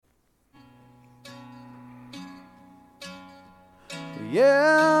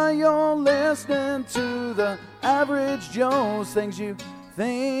Yeah, you're listening to the Average Joe's, things you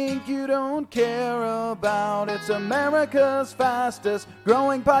think you don't care about. It's America's fastest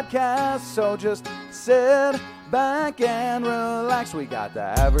growing podcast, so just sit back and relax. We got the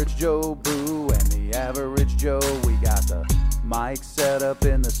Average Joe Boo and the Average Joe. We got the mic set up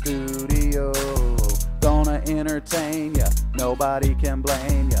in the studio. Gonna entertain ya, nobody can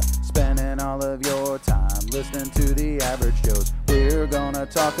blame ya. Spending all of your time listening to the Average Joes. We're gonna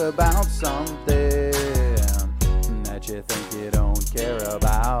talk about something that you think you don't care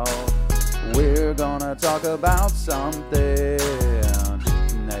about. We're gonna talk about something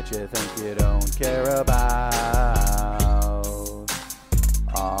that you think you don't care about.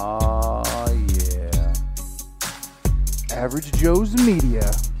 Oh yeah. Average Joe's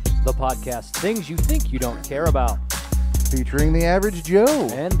Media, The podcast, things you think you don't care about. featuring the Average Joe.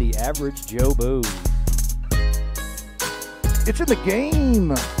 And the Average Joe Boo. It's in the game.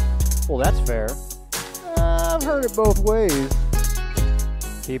 Well, that's fair. I've heard it both ways.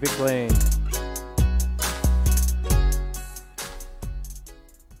 Keep it clean.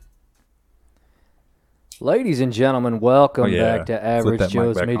 Ladies and gentlemen, welcome back to Average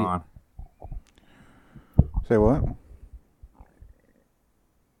Joe's Media. Say what?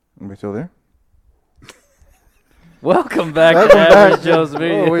 Are we still there? Welcome back to Average Joe's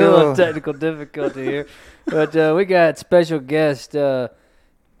Media. Oh, A little technical difficulty here. But we got special guest Superfan,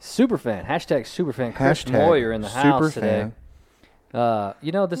 hashtag Superfan, Chris Moyer in the house today.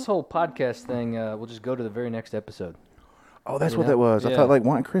 This whole podcast thing, we'll just go to the very next episode. Oh, that's what that was. I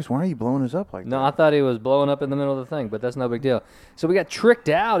thought, Chris, why are you blowing us up like that? No, I thought he was blowing up in the middle of the thing, but that's no big deal. So we got Tricked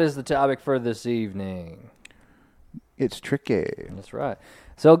Out as the topic for this evening. It's tricky. That's right.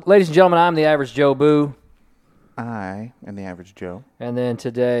 So, ladies and gentlemen, I'm the Average Joe Boo. I am the Average Joe. And then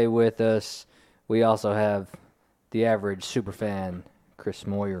today with us, we also have the Average Superfan, Chris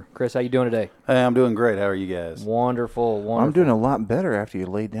Moyer. Chris, how you doing today? Hey, I'm doing great. How are you guys? Wonderful. I'm doing a lot better after you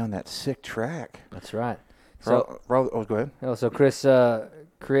laid down that sick track. That's right. So, go ahead. So Chris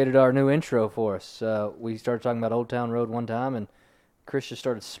created our new intro for us. We started talking about Old Town Road one time, and Chris just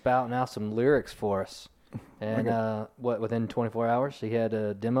started spouting out some lyrics for us. And within 24 hours, he had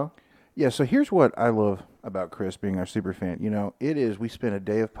a demo? Yeah, so here's what I love about Chris being our super fan. We spent a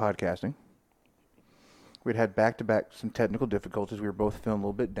day of podcasting. We'd had back-to-back some technical difficulties. We were both feeling a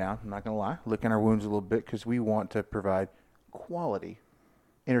little bit down, I'm not going to lie, licking our wounds a little bit because we want to provide quality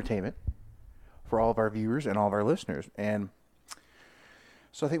entertainment for all of our viewers and all of our listeners. And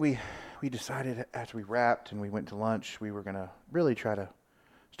so I think we decided after we wrapped and we went to lunch, we were going to really try to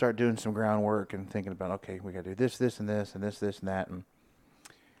start doing some groundwork and thinking about, okay, we got to do this, this, and this, and this, this, and that. And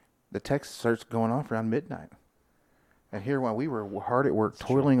the text starts going off around midnight. And here, while we were hard at work,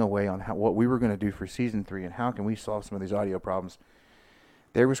 toiling away on what we were going to do for Season 3 and how can we solve some of these audio problems,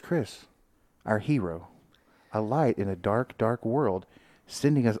 there was Chris, our hero, a light in a dark, dark world,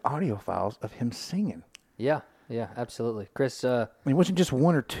 sending us audio files of him singing. Yeah, absolutely. Chris... it wasn't just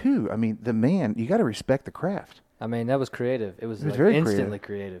one or two. I mean, the man, you got to respect the craft. I mean, that was creative. It was very instantly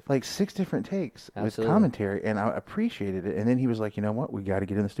creative. Like 6 different takes with Absolutely. commentary, and I appreciated it. And then he was like, you know what? We got to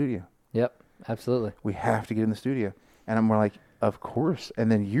get in the studio. Yep, absolutely. We have to get in the studio. And I'm more like, of course.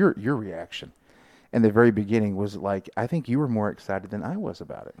 And then your reaction in the very beginning was like, I think you were more excited than I was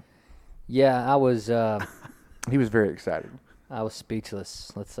about it. Yeah, I was... He was very excited. I was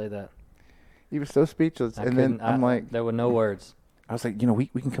speechless. Let's say that. He was so speechless. And then I'm like... There were no words. I was like,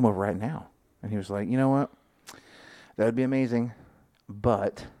 we can come over right now. And he was like, you know what? That would be amazing.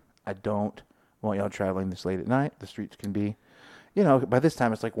 But I don't want y'all traveling this late at night. The streets can be... by this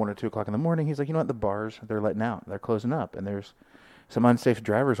time it's like 1 or 2 o'clock in the morning. He's like, you know what? The bars, they're letting out. They're closing up. And there's some unsafe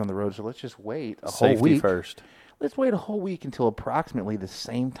drivers on the road. So let's just wait a whole week. Safety first. Let's wait a whole week until approximately the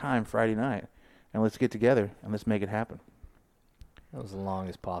same time Friday night. And let's get together and let's make it happen. That was the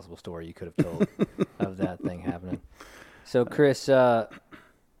longest possible story you could have told of that thing happening. So, Chris, honestly,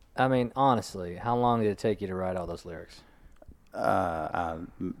 how long did it take you to write all those lyrics?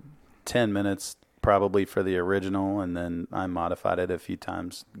 10 minutes probably for the original, and then I modified it a few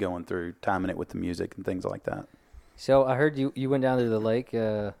times going through, timing it with the music and things like that. So I heard you went down to the lake,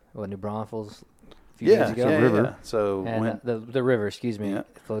 New Braunfels, a few days ago? Yeah, river. Yeah. So and, the river, excuse me,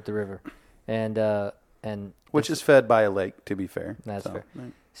 float the river. And which is fed by a lake, to be fair. That's fair.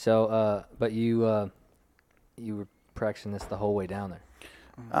 Right. So, but you were practicing this the whole way down there.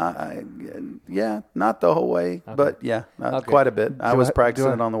 Not the whole way, but quite a bit. I was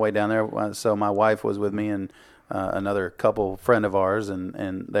practicing it on the way down there. So my wife was with me and another couple friend of ours,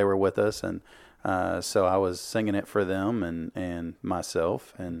 and they were with us, and so I was singing it for them and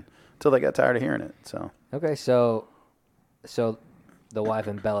myself, and until they got tired of hearing it. So okay, so the wife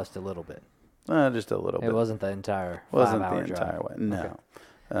embellished a little bit. Just a little bit. It wasn't the entire Wasn't 5-hour the entire drive. way. No.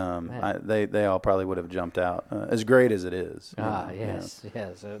 Okay. They all probably would have jumped out. As great as it is. Yes.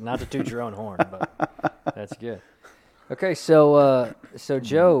 Not to toot your own horn, but that's good. Okay, so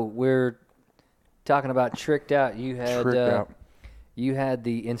Joe, we're talking about Tricked Out. You had Tricked Out. You had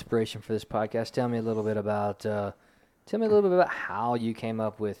the inspiration for this podcast. Tell me a little bit about how you came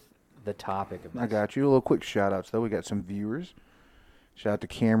up with the topic of this. I got you. A little quick shout-outs, though. We got some viewers. Shout out to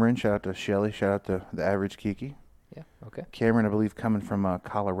Cameron. Shout out to Shelly. Shout out to the Average Kiki. Yeah, okay. Cameron, I believe, coming from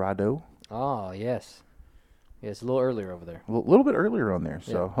Colorado. Oh, yes. Yeah, it's a little earlier over there. A little bit earlier on there,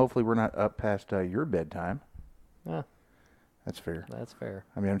 so Yeah. hopefully we're not up past your bedtime. Yeah, That's fair. that's fair.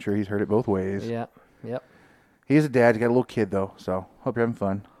 I mean, I'm sure he's heard it both ways. Yeah, yep. He's a dad. He's got a little kid, though, so hope you're having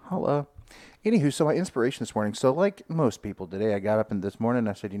fun. Anywho, so my inspiration this morning. So like most people today, I got up this morning and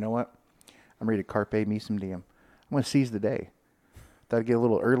I said, you know what? I'm ready to carpe me some diem. I'm going to seize the day. Thought I'd get a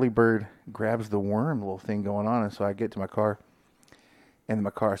little early bird grabs the worm little thing going on. And so I get to my car, and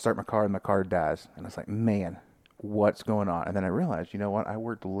I start my car, and my car dies. And I was like, man, what's going on? And then I realized, you know what? I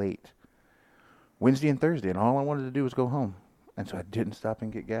worked late Wednesday and Thursday, and all I wanted to do was go home. And so I didn't stop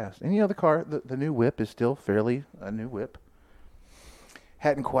and get gas. And, the car, the new whip is still fairly a new whip.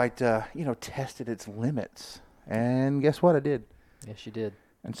 Hadn't quite, tested its limits. And guess what? I did. Yes, you did.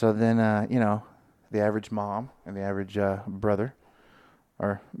 And so then, the average mom and the average brother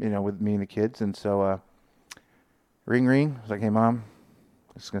are, with me and the kids. And so, ring. I was like, hey, Mom,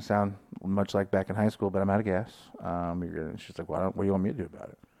 this is going to sound much like back in high school, but I'm out of gas. She's like, what do you want me to do about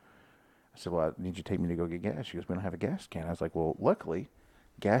it? I said, well, I need you to take me to go get gas. She goes, we don't have a gas can. I was like, well, luckily,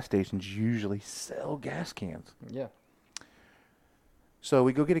 gas stations usually sell gas cans. Yeah. So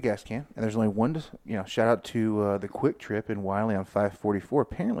we go get a gas can, and there's only one shout out to the Quick Trip in Wiley on 544.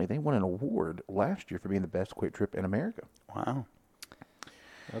 Apparently, they won an award last year for being the best Quick Trip in America. Wow.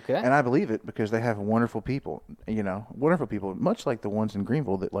 Okay. And I believe it because they have wonderful people, much like the ones in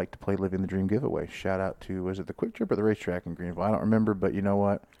Greenville that like to play Living the Dream giveaway. Shout out to, was it the Quick Trip or the racetrack in Greenville? I don't remember, but you know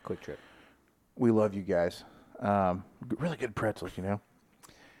what? Quick Trip. We love you guys. Really good pretzels,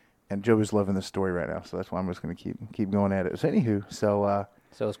 And Joey's loving this story right now, so that's why I'm just going to keep going at it. So anywho, So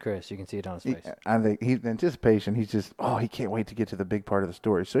is Chris. You can see it on his face. I think he's in anticipation. He's just, he can't wait to get to the big part of the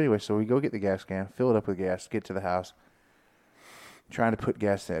story. So anyway, we go get the gas can, fill it up with gas, get to the house, trying to put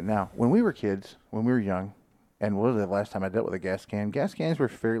gas in. Now, when we were kids, when we were young, and what was the last time I dealt with a gas can? Gas cans were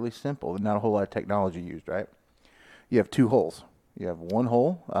fairly simple. Not a whole lot of technology used, right? You have two holes. You have one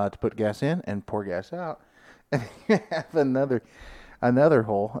hole to put gas in and pour gas out, and you have another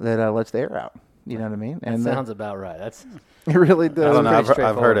hole that lets the air out. You know what I mean? That sounds about right. It really does. I don't know.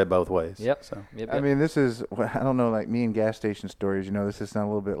 I've heard it both ways. Yep. So. Yep. I mean, this is, I don't know, like me and gas station stories. This is sound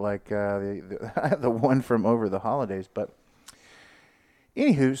a little bit like the one from over the holidays. But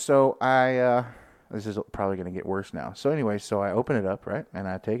anywho, so this is probably going to get worse now. So anyway, so I open it up, right, and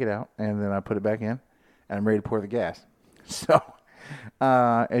I take it out, and then I put it back in, and I'm ready to pour the gas. So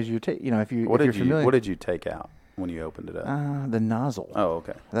as you take, if you're familiar, what did you take out when you opened it up? The nozzle. Oh,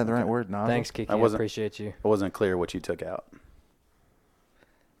 okay. Is that the right word? Nozzle. Thanks, Kiki. I appreciate you. I wasn't clear what you took out.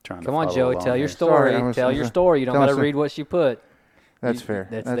 Come on, Joey. Tell your story. Tell your story. You don't got to read what she put. That's fair.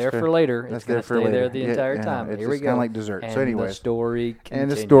 That's there for later. It's going to stay there the entire time. It's Here we go. Kind of like dessert. And so anyway, the story continues.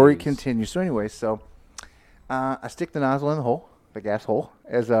 And the story continues. So anyway, I stick the nozzle in the hole, the gas hole,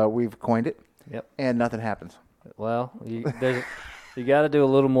 as we've coined it. Yep. And nothing happens. Well, you got to do a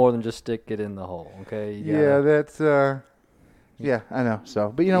little more than just stick it in the hole, okay? Yeah, I know.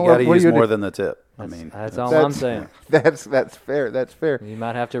 So, but you know what? You got to use more do? than the tip. That's all I'm saying. That's fair. That's fair. You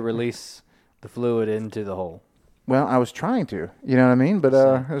might have to release the fluid into the hole. Well, I was trying to, you know what I mean? But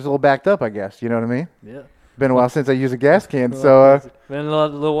it was a little backed up, I guess. You know what I mean? Yeah. Been a while since I used a gas can, so. Been a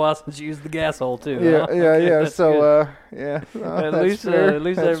little while since you used the gas hole too. Yeah, huh? yeah. So, yeah. At least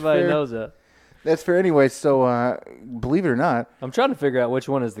everybody knows that. That's fair anyway. So, believe it or not. I'm trying to figure out which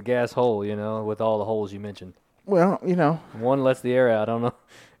one is the gas hole, with all the holes you mentioned. Well, One lets the air out. I don't know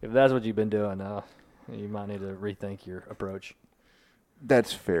if that's what you've been doing. You might need to rethink your approach.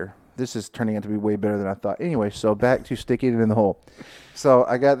 That's fair. This is turning out to be way better than I thought. Anyway, so back to sticking it in the hole. So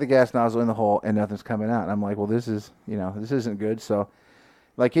I got the gas nozzle in the hole and nothing's coming out. And I'm like, well, this isn't good. So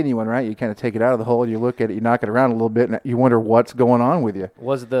like anyone, right? You kind of take it out of the hole, you look at it, you knock it around a little bit, and you wonder what's going on with you.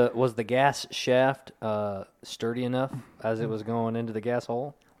 Was the gas shaft sturdy enough as it was going into the gas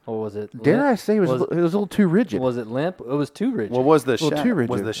hole? Or was it limp? Dare I say it was a little too rigid. Was it limp? It was too rigid. Well, was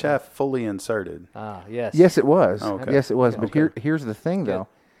the shaft fully inserted? Yes. Yes, it was. Okay. Yes, it was. Okay. But here's the thing, though.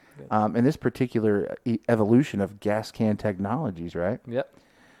 In this particular evolution of gas can technologies, right? Yep.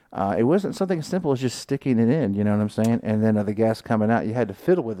 It wasn't something as simple as just sticking it in, you know what I'm saying? And then the gas coming out, you had to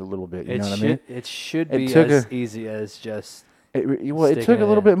fiddle with it a little bit, you know what I mean? It should be as easy as just it took a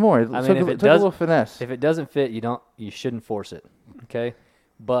little bit more. It took a little finesse. If it doesn't fit, you shouldn't force it, okay?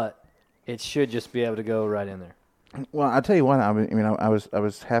 But it should just be able to go right in there. Well, I'll tell you what, I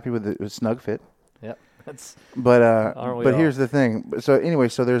was happy with it. It was snug fit. Yep. But here's the thing. So anyway,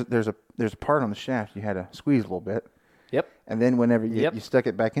 there's a part on the shaft you had to squeeze a little bit. Yep. And then whenever you stuck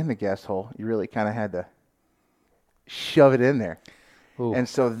it back in the gas hole, you really kind of had to shove it in there. Ooh. And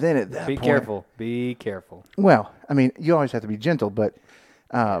so then at that point... Be careful. Well, I mean, you always have to be gentle, but...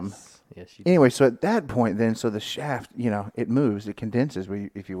 Yes, you do. Anyway, so at that point then, so the shaft, it moves, it condenses,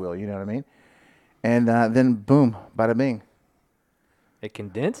 if you will, you know what I mean? And then boom, bada bing. It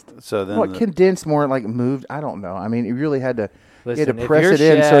condensed? So then it condensed more, like moved, I don't know. I mean, you really had to... Listen, you had to press it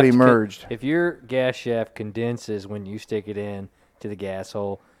in so it emerged. If your gas shaft condenses when you stick it in to the gas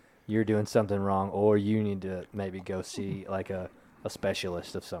hole, you're doing something wrong, or you need to maybe go see like a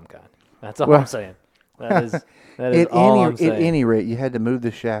specialist of some kind. That's all I'm saying. That is all I'm saying. At any rate, you had to move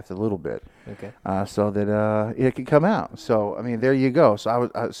the shaft a little bit, okay, so that it could come out. So I mean, there you go.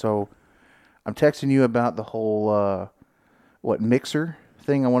 So I'm texting you about the whole mixer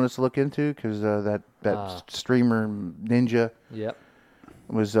thing I want us to look into, because that streamer Ninja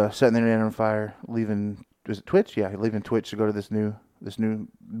was setting the internet on fire, leaving Twitch? Yeah, leaving Twitch to go to this new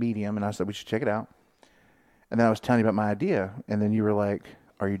medium, and I said we should check it out. And then I was telling you about my idea, and then you were like,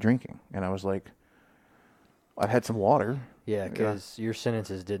 "Are you drinking?" And I was like, "I've had some water." Yeah, because your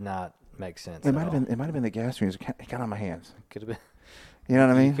sentences did not make sense. It might have been the gas fumes. It got on my hands. Could have been. You know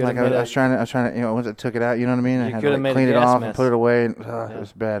what I mean? Like I was trying to, once I took it out, you know what I mean? I had to clean it off and put it away, and it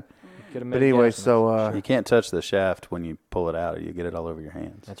was bad. But anyway, so you can't touch the shaft when you pull it out, or you get it all over your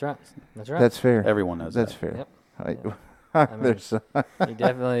hands. That's right. That's fair. Everyone knows that's that. Fair. Yep. I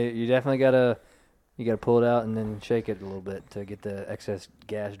mean, you definitely gotta pull it out and then shake it a little bit to get the excess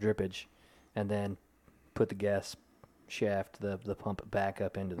gas drippage, and then put the gas shaft, the pump back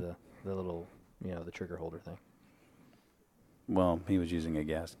up into the little, the trigger holder thing. Well, he was using a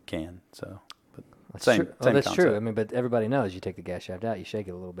gas can, so. But that's same true. That's concept. true. I mean, but everybody knows you take the gas shaft out, you shake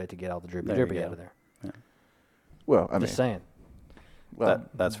it a little bit to get all the drippy out of there. Yeah. Well, I mean, just saying. Well,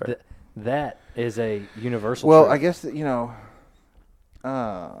 that's fair. That is a universal. Well, truth. I guess that,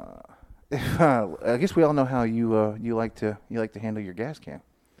 I guess we all know how you like to handle your gas can.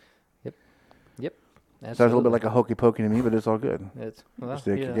 Yep. Sounds a little bit like a hokey pokey to me, but it's all good. You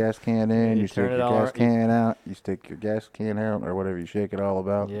stick your gas can in, you stick your gas can out, you stick your gas can out, or whatever you shake it all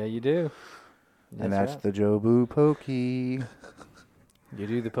about. Yeah, you do. And that's right. The Jobu Pokey. You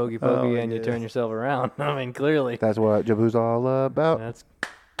do the pokey and you turn yourself around. I mean, clearly. That's what Jobu's all about.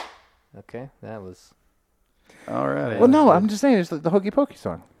 Okay, that was... All right. Well, no, I'm just saying it's the hokey pokey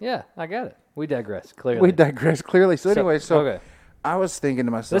song. Yeah, I got it. We digress, clearly. So anyway, okay. I was thinking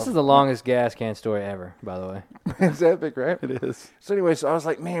to myself... This is the longest gas can story ever, by the way. It's epic, right? It is. So anyway, I was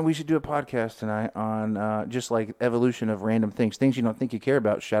like, man, we should do a podcast tonight on just like evolution of random things you don't think you care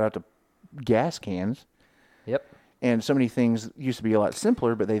about. Shout out to gas cans. Yep. And so many things used to be a lot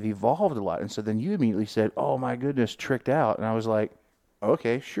simpler, but they've evolved a lot. And so then you immediately said, oh my goodness, tricked out. And I was like,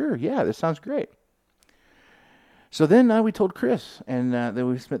 okay, sure, yeah, this sounds great. So then we told Chris, and then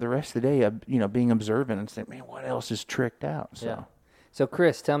we spent the rest of the day, being observant and saying, man, what else is tricked out? So. Yeah. So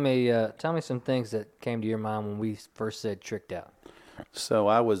Chris, tell me some things that came to your mind when we first said tricked out. So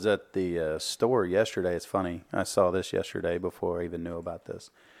I was at the store yesterday. It's funny. I saw this yesterday before I even knew about this.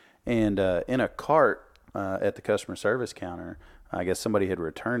 And in a cart at the customer service counter, I guess somebody had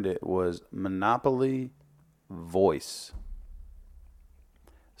returned it, was Monopoly Voice.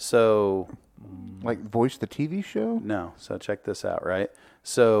 So... Like Voice the TV show? No. So check this out, right?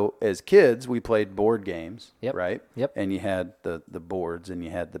 So as kids, we played board games, right? Yep. And you had the boards, and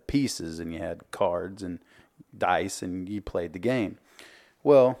you had the pieces, and you had cards and dice, and you played the game.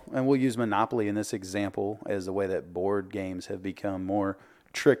 Well, and we'll use Monopoly in this example as the way that board games have become more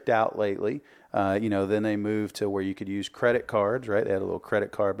tricked out lately. Then they moved to where you could use credit cards, right? They had a little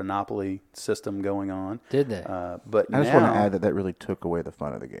credit card Monopoly system going on. Did they? But I just want to add that really took away the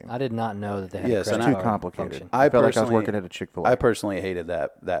fun of the game. I did not know that they had a credit card. Too complicated. Function. I felt like I was working at a Chick-fil-A. I personally hated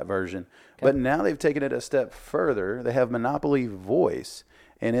that version. Okay. But now they've taken it a step further. They have Monopoly Voice.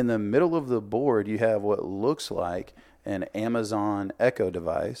 And in the middle of the board, you have what looks like an Amazon Echo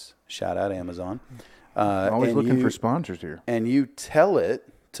device. Shout out Amazon. Always looking for sponsors here. And you tell it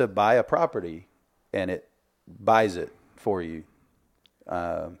to buy a property, and it buys it for you.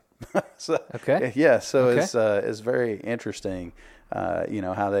 Okay. Yeah, so okay. It's very interesting.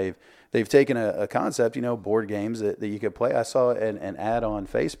 How they've taken a concept, board games that you could play. I saw an ad on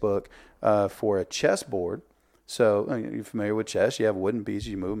Facebook for a chess board. So you're familiar with chess. You have wooden pieces.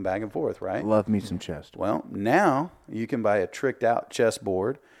 You move them back and forth, right? Love me some chess. Well, now you can buy a tricked out chess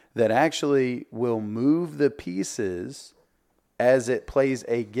board that actually will move the pieces as it plays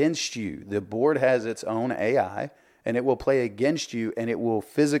against you. The board has its own AI, and it will play against you, and it will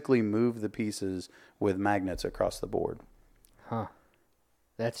physically move the pieces with magnets across the board. Huh.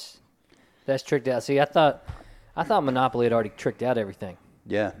 That's tricked out. See, I thought Monopoly had already tricked out everything.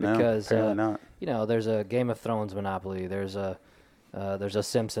 Yeah, because apparently not. There's a Game of Thrones Monopoly. There's a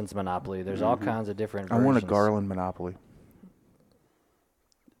Simpsons Monopoly. There's all kinds of different versions. I want a Garland Monopoly.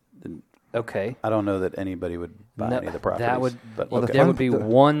 Okay. I don't know that anybody would buy any of the properties. There would be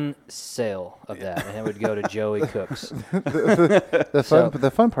one sale of that, and it would go to Joey Cooks.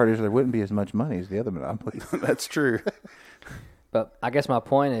 The fun part is there wouldn't be as much money as the other monopolies. That's true. But I guess my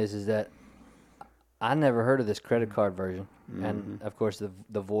point is that I never heard of this credit card version, and of course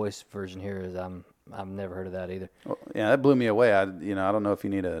the voice version here is I've never heard of that either. Well, yeah, that blew me away. I don't know if you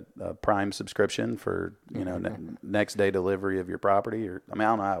need a Prime subscription for next day delivery of your property, or I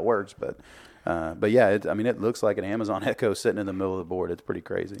don't know how it works, but yeah, it looks like an Amazon Echo sitting in the middle of the board. It's pretty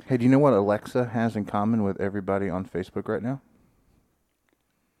crazy. Hey, do you know what Alexa has in common with everybody on Facebook right now?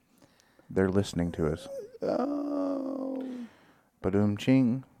 They're listening to us. Oh, Ba-doom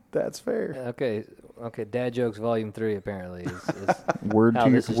ching. That's fair. Okay. Dad Jokes Volume 3 apparently is word how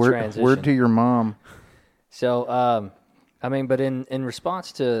this is transitioned. Word to your mom. So, but in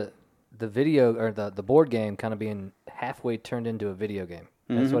response to the video or the board game kind of being halfway turned into a video game,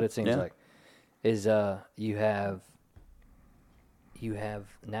 that's what it seems like. Is you have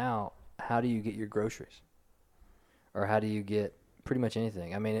now, how do you get your groceries, or how do you get pretty much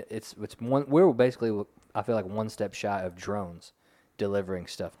anything? I mean, it's one. We're basically, I feel like, one step shy of drones delivering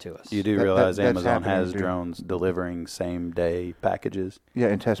stuff to us. You do realize Amazon has drones delivering same-day packages? Yeah,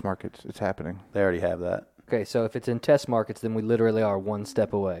 in test markets, it's happening. They already have that. Okay, so if it's in test markets, then we literally are one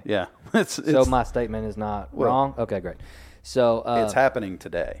step away. Yeah. So my statement is not wrong? Okay, great. So it's happening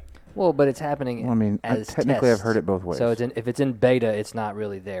today. Well, but it's happening as technically tests. I've heard it both ways. So if it's in beta, it's not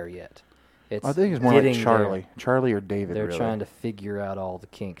really there yet. I think it's more like Charlie. There. Charlie or David, They're trying to figure out all the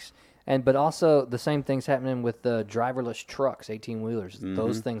kinks. But also the same thing's happening with the driverless trucks, 18-wheelers.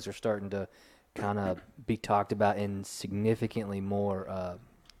 Those things are starting to kind of be talked about in significantly more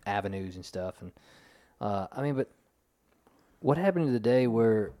avenues and stuff. And but what happened to the day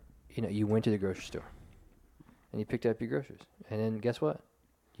where you went to the grocery store and you picked up your groceries, and then guess what?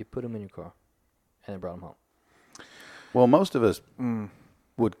 You put them in your car and then brought them home. Well, most of us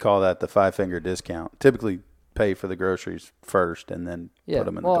would call that the 5-finger discount. Typically, pay for the groceries first and then put them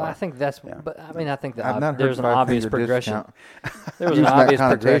in the car. Well, I think that's. Yeah. But I think there's an obvious progression. There was an obvious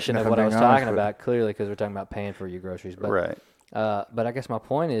progression of what I was talking about. Clearly, because we're talking about paying for your groceries. But, right. But I guess my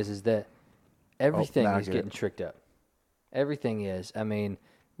point is that everything is getting tricked up. Everything is.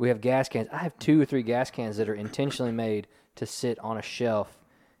 We have gas cans. I have 2 or 3 gas cans that are intentionally made to sit on a shelf,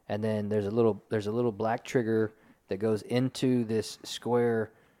 and then there's a little black trigger that goes into this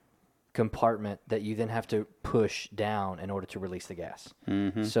square compartment that you then have to push down in order to release the gas.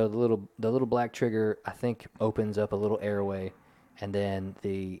 Mm-hmm. So the little black trigger, I think, opens up a little airway, and then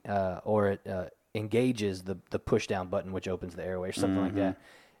it engages the push down button, which opens the airway or something like that.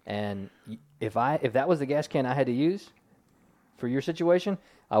 And if that was the gas can I had to use for your situation,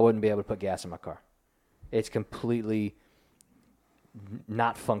 I wouldn't be able to put gas in my car. It's completely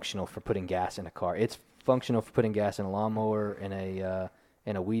not functional for putting gas in a car. It's functional for putting gas in a lawnmower, in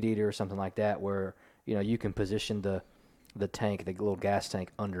a weed eater or something like that, where you can position the tank, the little gas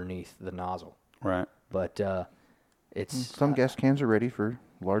tank, underneath the nozzle. Right. But it's some gas cans are ready for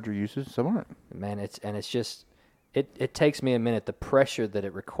larger uses, some aren't. Man, it's just it takes me a minute. The pressure that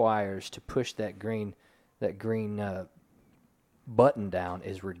it requires to push that green button down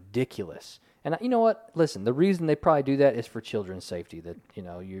is ridiculous. And you know what? Listen, the reason they probably do that is for children's safety. That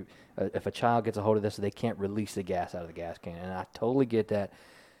if a child gets a hold of this, they can't release the gas out of the gas can. And I totally get that.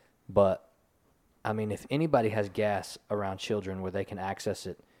 But if anybody has gas around children where they can access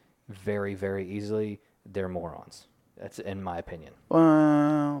it very, very easily, they're morons. That's in my opinion.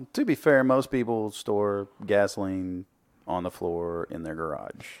 Well, to be fair, most people store gasoline on the floor in their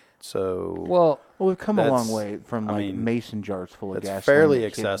garage. So well, we've come a long way from mason jars full of gasoline. It's fairly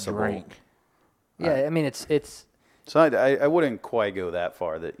accessible. Yeah, it's. So I wouldn't quite go that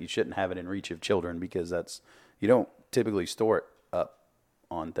far that you shouldn't have it in reach of children, because you don't typically store it up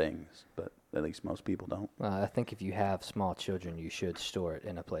on things, but at least most people don't. I think if you have small children, you should store it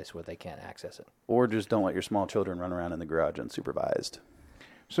in a place where they can't access it. Or just don't let your small children run around in the garage unsupervised.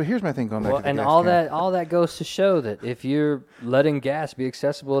 So here's my thing going back to the and gas all can. all that goes to show that if you're letting gas be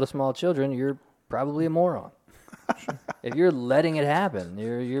accessible to small children, you're probably a moron. If you're letting it happen,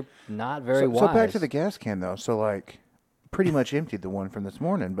 you're not very wise. So back to the gas can though. So like, pretty much emptied the one from this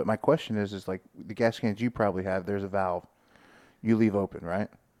morning. But my question is like the gas cans you probably have. There's a valve you leave open, right?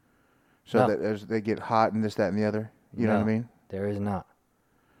 So No. that as they get hot and this, that, and the other. You know what I mean? There is not.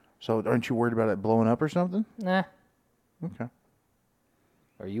 So aren't you worried about it blowing up or something? Nah. Okay.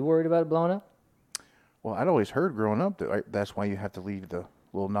 Are you worried about it blowing up? Well, I'd always heard growing up that that's why you have to leave the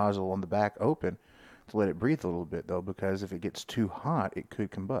little nozzle on the back open to let it breathe a little bit, though, because if it gets too hot, it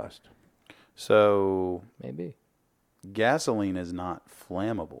could combust. So Maybe. gasoline is not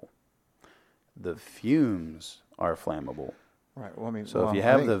flammable. The fumes are flammable. Right. Well, I mean, So if you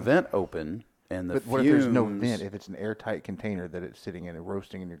have the vent open and the but fumes... what if there's no vent? If it's an airtight container that it's sitting in and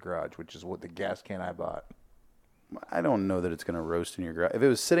roasting in your garage, which is what the gas can I bought. I don't know that it's going to roast in your garage. If it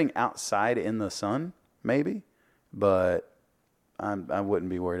was sitting outside in the sun, maybe, but I wouldn't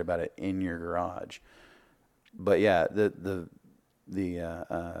be worried about it in your garage. But yeah, the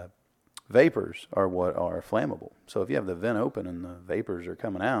vapors are what are flammable. So if you have the vent open and the vapors are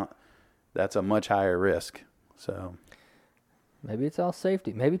coming out, that's a much higher risk. So Maybe it's all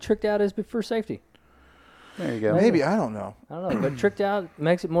safety. Maybe tricked out is for safety. there you go. Maybe, I don't know. I don't know. But tricked out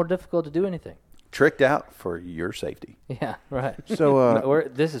makes it more difficult to do anything. Tricked out for your safety. Yeah, right. So,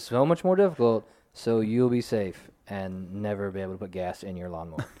 This is so much more difficult, so you'll be safe and never be able to put gas in your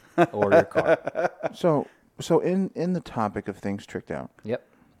lawnmower or your car. so in the topic of things tricked out, Yep.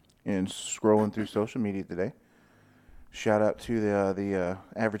 and scrolling through social media today, shout out to the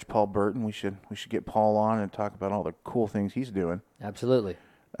average Paul Burton. We should get Paul on and talk about all the cool things he's doing. Absolutely.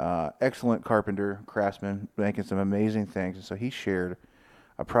 Excellent carpenter, craftsman, making some amazing things. And so he shared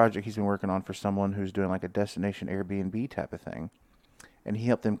a project he's been working on for someone who's doing like a destination Airbnb type of thing. And he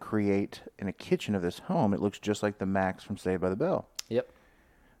helped them create in a kitchen of this home. It looks just like the Max from Saved by the Bell. Yep.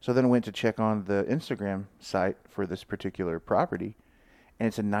 So then I went to check on the Instagram site for this particular property, and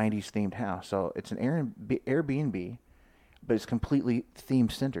it's a 90s themed house. So it's an Airbnb, but it's completely theme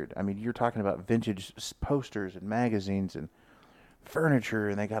centered. I mean, you're talking about vintage posters and magazines and furniture,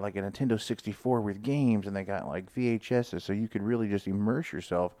 and they got like a Nintendo 64 with games, and they got like VHSs, so you could really just immerse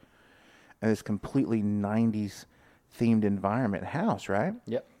yourself in this completely 90s themed environment house, right?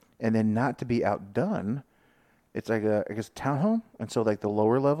 Yep. And then not to be outdone, it's like a, I guess, townhome, and so like the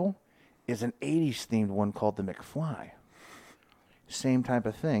lower level is an 80s themed one called the McFly. Same type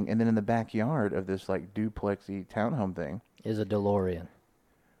of thing. And then in the backyard of this like duplexy townhome thing Is a DeLorean.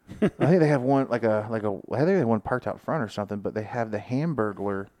 I think they have one I think they have one parked out front or something, but they have the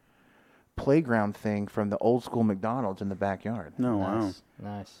Hamburglar playground thing from the old school McDonald's in the backyard. No, wow. Nice.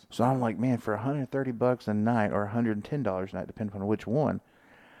 Nice. So I'm like, man, for $130 a night or $110 a night, depending on which one,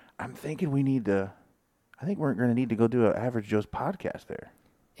 I'm thinking I think we're going to need to go do an Average Joe's podcast there.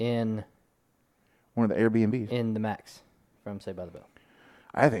 In One of the Airbnbs. the Max from Saved by the Bell.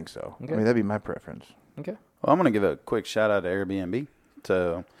 I think so. Okay. I mean, that'd be my preference. Okay. Well, I'm going to give a quick shout out to Airbnb.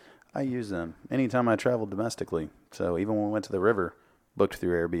 So I use them anytime I travel domestically. So even when we went to the river, booked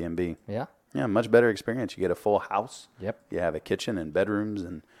through Airbnb. Yeah. Yeah, much better experience. You get a full house. Yep. You have a kitchen and bedrooms,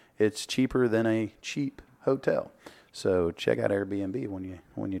 and it's cheaper than a cheap hotel. So check out Airbnb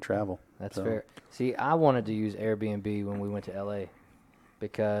when you travel. That's So, fair. See, I wanted to use Airbnb when we went to LA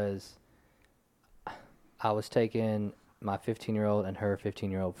because I was taking my 15-year-old and her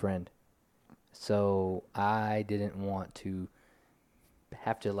 15-year-old friend. So I didn't want to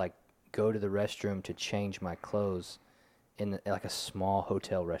have to like go to the restroom to change my clothes in like a small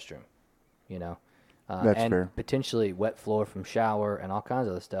hotel restroom, you know. That's and fair. potentially wet floor from shower and all kinds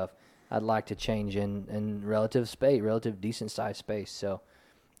of other stuff. I'd like to change in relative space, relative decent sized space. So,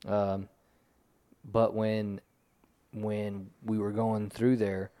 but when we were going through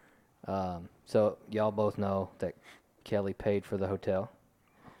there, so y'all both know that Kelly paid for the hotel.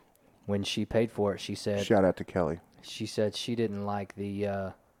 When she paid for it, she said Shout out to Kelly. she said she didn't like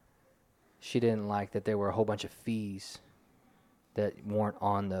that there were a whole bunch of fees that weren't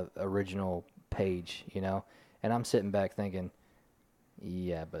on the original page, you know. And I'm sitting back thinking,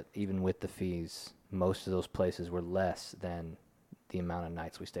 yeah, but even with the fees, most of those places were less than the amount of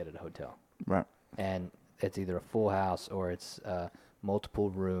nights we stayed at a hotel. Right. And it's either a full house or it's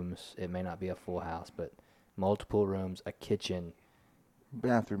multiple rooms. It may not be a full house, but multiple rooms, a kitchen,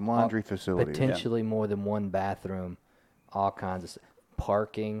 Bathroom, laundry facility. potentially more than one bathroom, all kinds of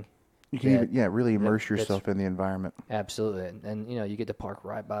parking. You can really immerse yourself in the environment. Absolutely. And you get to park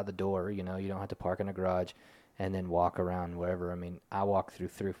right by the door. You don't have to park in a garage and then walk around wherever. I mean, I walked through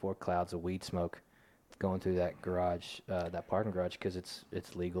 3 or 4 clouds of weed smoke going through that garage, that parking garage, because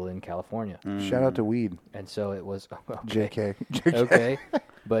it's legal in California. Shout out to weed. And so it was JK. Okay,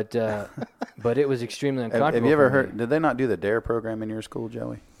 but it was extremely uncomfortable. Have you ever heard? Did they not do the DARE program in your school,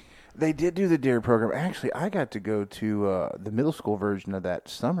 Joey? They did do the DARE program. Actually, I got to go to the middle school version of that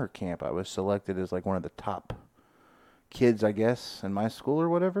summer camp. I was selected as like one of the top kids, I guess, in my school or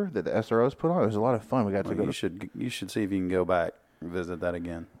whatever that the SROs put on. It was a lot of fun. We got to go. You should see if you can go back and visit that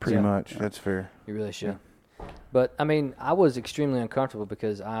again. Pretty much. Yeah. That's fair. You really should. Yeah. But I mean, I was extremely uncomfortable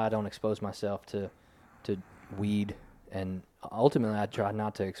because I don't expose myself to weed, and ultimately I try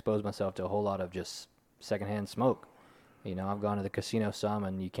not to expose myself to a whole lot of just secondhand smoke. I've gone to the casino some,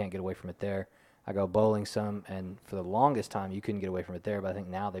 and you can't get away from it there. I go bowling some, and for the longest time, you couldn't get away from it there. But I think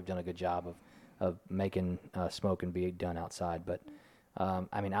now they've done a good job of making smoke and be done outside. But,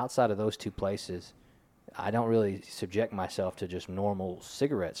 I mean, outside of those 2 places, I don't really subject myself to just normal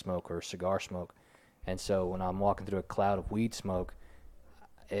cigarette smoke or cigar smoke. And so when I'm walking through a cloud of weed smoke,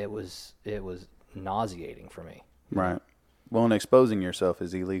 it was nauseating for me. Right. Well, and exposing yourself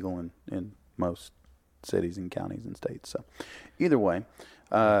is illegal in most cities and counties and states. So either way,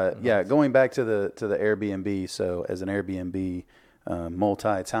 going back to the Airbnb. So as an Airbnb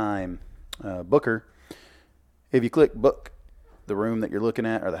multi-time booker, if you click book the room that you're looking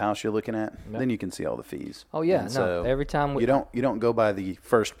at or the house you're looking at, then you can see all the fees. Oh yeah, so every time you don't go by the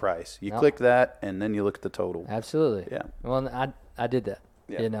first price. You click that and then you look at the total. Absolutely. Yeah. Well, I did that.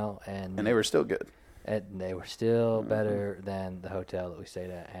 Yeah. And they were still good. And they were still better than the hotel that we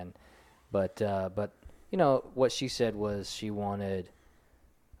stayed at. And but what she said was she wanted,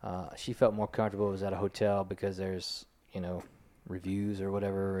 she felt more comfortable it was at a hotel because there's, reviews or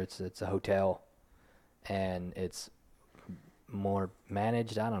whatever. It's a hotel, and it's more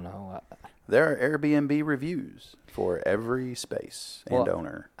managed. I don't know. There are Airbnb reviews for every space and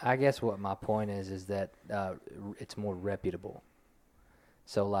owner. I guess what my point is that it's more reputable.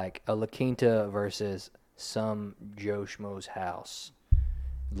 So like a La Quinta versus some Joe Schmo's house.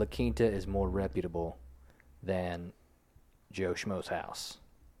 La Quinta is more reputable than Joe Schmo's house.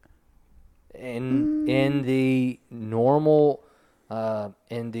 In the normal, let's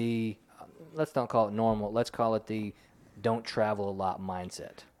not call it normal. Let's call it the don't travel a lot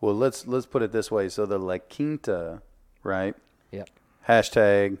mindset. Well, let's put it this way. So the La Quinta, right? Yep.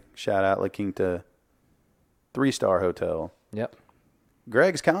 Hashtag shout out La Quinta, 3-star hotel. Yep.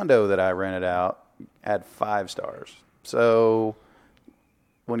 Greg's condo that I rented out had 5 stars. So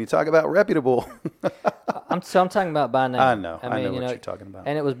when you talk about reputable, I'm talking about by name. I know what you're talking about.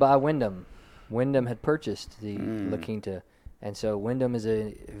 And it was by Wyndham. Wyndham had purchased the La Quinta, and so Wyndham is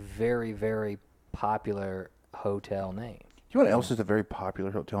a very, very popular hotel name. You know what else is a very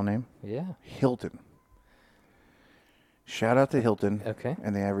popular hotel name? Yeah. Hilton. Shout out to Hilton. Okay.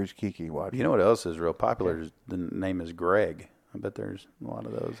 And the average Kiki watch. You know what else is real popular? The name is Greg. I bet there's a lot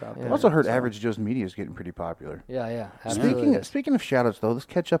of those out there. I also heard Average Joe's Media is getting pretty popular. Yeah. Speaking of shout outs, though, let's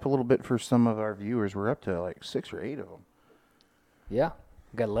catch up a little bit for some of our viewers. We're up to like 6 or 8 of them. Yeah.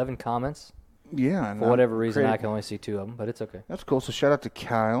 We've got 11 comments. Yeah. For whatever reason, I can only see 2 of them, but it's okay. That's cool. So shout out to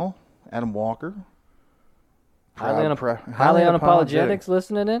Kyle, Adam Walker. Highly Unapologetics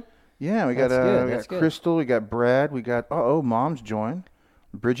listening in? Yeah, we got Crystal, we got Brad, we got, Mom's joined.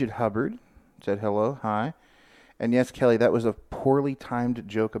 Bridget Hubbard said hello, hi. And yes, Kelly, that was a poorly timed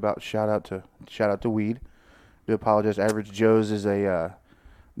joke about shout out to weed. Do apologize. Average Joe's is a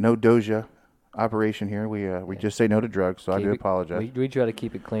no doja operation here. We just say no to drugs, so I do apologize. We try to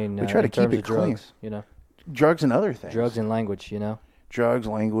keep it clean. We try to keep it clean. Drugs, drugs and other things. Drugs and language, Drugs,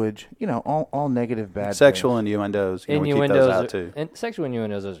 language, all negative bad sexual things. Innuendos. We keep those out too. And sexual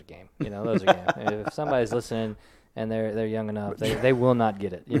innuendos, those are game. Those are game. If somebody's listening and they're young enough, they will not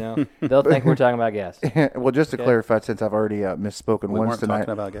get it. They'll think we're talking about gas. Well, just to clarify, since I've already misspoken we once weren't tonight,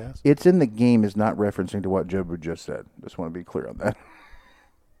 talking about gas. It's in the game is not referencing to what Jobu just said. Just want to be clear on that.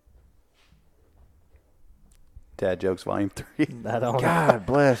 Dad Jokes Volume 3. God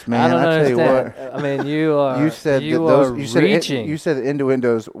bless, man. I tell you what. I mean, you are. You said you that are you said reaching. You said the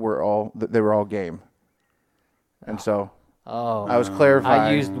innuendos were all game, and so I was clarifying.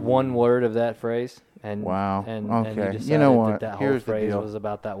 I used one word of that phrase, and wow. And okay. you know what? That whole Here's phrase the deal. was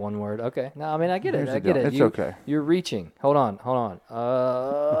about that one word. Okay. No, I mean I get it. Here's I get it. It's okay. You're reaching. Hold on.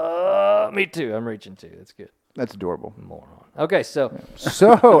 Me too. I'm reaching too. That's good. That's adorable. Moron. Okay, so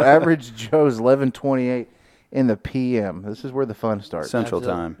Average Joe's 11:28 in the PM. This is where the fun starts. Central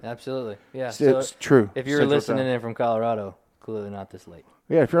Time. Absolutely. Yeah. It's true. If you're Central listening time. in from Colorado, clearly not this late.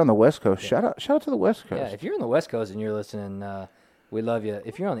 Yeah, if you're on the West Coast, shout out to the West Coast. Yeah, if you're on the West Coast and you're listening, we love you.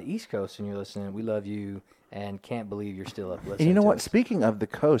 If you're on the East Coast and you're listening, we love you and can't believe you're still up listening. And you know to what? us. Speaking of the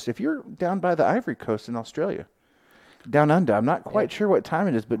coast, if you're down by the Ivory Coast in Australia, down under, I'm not quite sure what time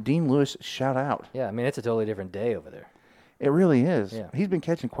it is, but Dean Lewis, shout out. Yeah, I mean, it's a totally different day over there. It really is. Yeah. He's been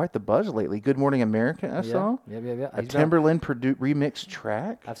catching quite the buzz lately. Good Morning America, I saw. Yeah. A Timberland remix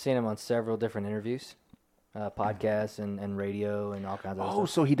track. I've seen him on several different interviews, podcasts and radio and all kinds of stuff.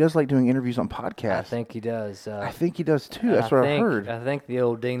 So he does like doing interviews on podcasts. I think he does. I think he does too. That's what I heard. I think the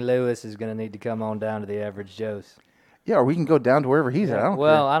old Dean Lewis is going to need to come on down to the Average Joe's. Yeah, or we can go down to wherever he's at. I don't care.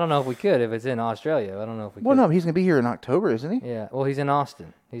 I don't know if we could if it's in Australia. I don't know if we could. Well, no, he's going to be here in October, isn't he? Yeah, well, he's in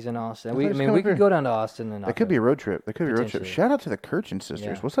Austin. We he's we could go down to Austin. And That could be a road trip. Potentially. Shout out to the Kirchen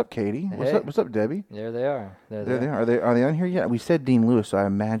sisters. Yeah. What's up, Katie? Hey. What's up, Debbie? There they are. There they are. Are they on here yet? We said Dean Lewis, so I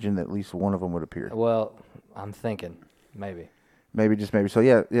imagine that at least one of them would appear. Well, I'm thinking maybe. Maybe, just maybe. So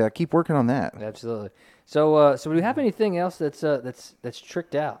yeah, keep working on that. Absolutely. So do we have anything else that's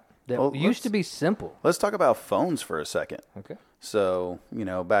tricked out that used to be simple? Let's talk about phones for a second. Okay. So,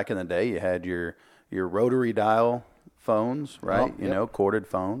 back in the day, you had your rotary dial phones, right? Corded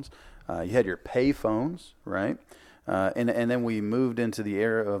phones. You had your pay phones, right? And then we moved into the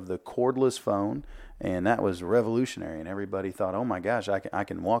era of the cordless phone, and that was revolutionary. And everybody thought, oh my gosh, I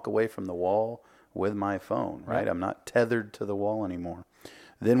can walk away from the wall with my phone, right? I'm not tethered to the wall anymore.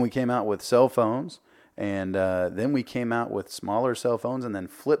 Then we came out with cell phones, and then we came out with smaller cell phones, and then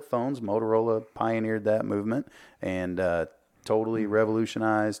flip phones. Motorola pioneered that movement, and totally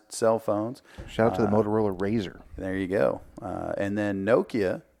revolutionized cell phones. Shout out to the Motorola Razr. There you go. And then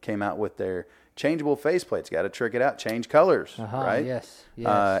Nokia came out with their changeable faceplates. Got to trick it out, change colors, right? Yes.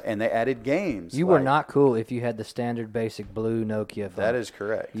 And they added games. You were not cool if you had the standard basic blue Nokia phone. That is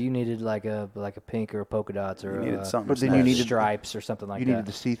correct. You needed like a pink or polka dots or needed something. But then you needed stripes or something like that. You needed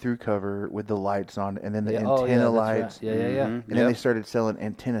the see-through cover with the lights on, and then the that's antenna right. lights. Yeah. And then they started selling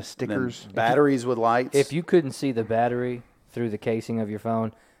antenna stickers. Batteries with lights. If you couldn't see the battery through the casing of your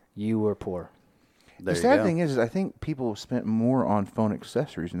phone, you were poor. The sad thing is I think people spent more on phone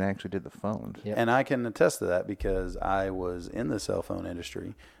accessories than they actually did the phones. Yep. And I can attest to that because I was in the cell phone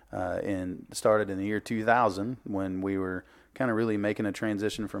industry and started in the year 2000 when we were kind of really making a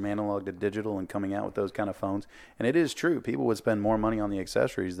transition from analog to digital and coming out with those kind of phones. And it is true. People would spend more money on the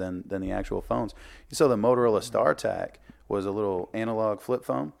accessories than the actual phones. You saw the Motorola StarTAC was a little analog flip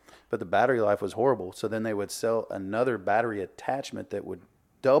phone, but the battery life was horrible. So then they would sell another battery attachment that would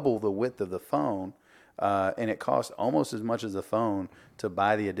double the width of the phone. And it cost almost as much as the phone to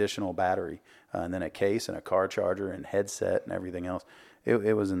buy the additional battery, and then a case and a car charger and headset and everything else.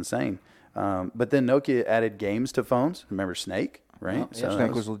 It was insane. But then Nokia added games to phones. Remember Snake, right? Oh, yeah.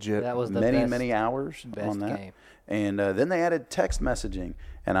 Snake was legit. That was the many hours best on that. game. And then they added text messaging.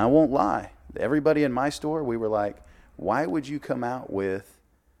 And I won't lie, everybody in my store, we were like, why would you come out with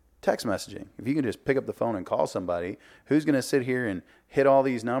text messaging? If you can just pick up the phone and call somebody, who's going to sit here and hit all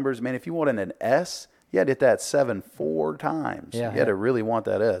these numbers? Man, if you wanted an S, you had to hit that 7 4 times. Yeah, you had to really want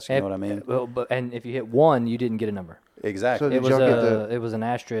that S. You know what I mean? Well, and if you hit 1, you didn't get a number. Exactly. So It Did was y'all get it was an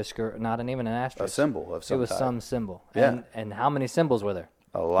asterisk or not even an asterisk. A symbol of some It was type. some symbol. Yeah. And how many symbols were there?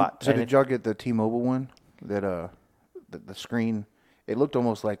 A lot. So did y'all get the T-Mobile one? That the screen, it looked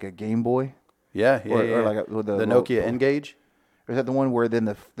almost like a Game Boy. Yeah. Or like the the Nokia N-Gage. Or is that the one where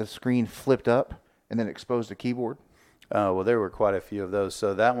then the screen flipped up and then exposed the keyboard? Well, there were quite a few of those.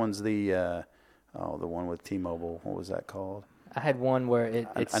 So that one's the one with T-Mobile. What was that called? I had one where it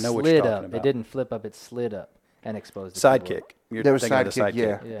I know what you're slid talking up. about. It didn't flip up. It slid up and exposed the Sidekick. keyboard. You're There was thinking of the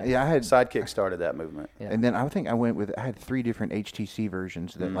Sidekick, yeah. I had Sidekick started that movement. Yeah. And then I think I went with, I had 3 different HTC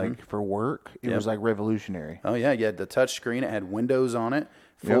versions that like for work, it was like revolutionary. Oh, yeah. You had the touch screen. It had Windows on it,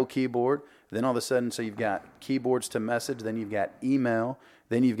 full keyboard. Then all of a sudden, so you've got keyboards to message. Then you've got email.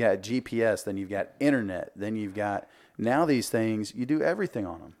 Then you've got GPS. Then you've got internet. Then you've got, now these things, you do everything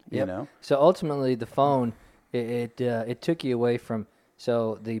on them, you know? So ultimately, the phone, it took you away from,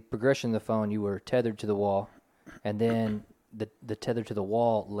 so the progression of the phone, you were tethered to the wall, and then the tether to the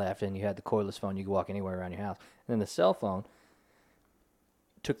wall left, and you had the cordless phone. You could walk anywhere around your house. And then the cell phone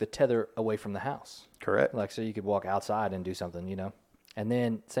took the tether away from the house. Correct. Like, so you could walk outside and do something, you know? And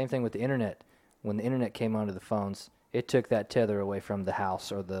then same thing with the internet. When the internet came onto the phones, it took that tether away from the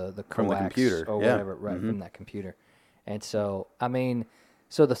house or the From the coax computer, or yeah. whatever, right, from that computer. And so, I mean,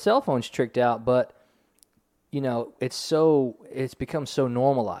 so the cell phone's tricked out, but, you know, it's become so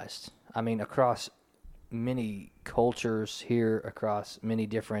normalized. I mean, across many cultures here, across many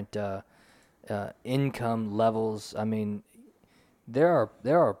different income levels. I mean, there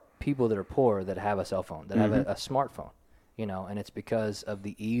are people that are poor that have a cell phone, that have a smartphone. And it's because of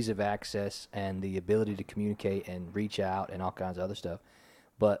the ease of access and the ability to communicate and reach out and all kinds of other stuff.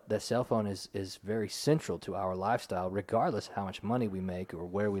 But the cell phone is very central to our lifestyle, regardless of how much money we make or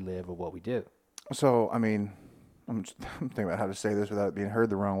where we live or what we do. So, I mean, I'm thinking about how to say this without it being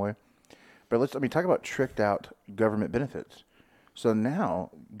heard the wrong way. But talk about tricked out government benefits. So now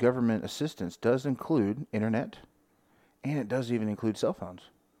government assistance does include internet, and it does even include cell phones.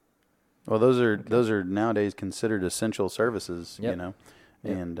 Well, those are nowadays considered essential services, Yep.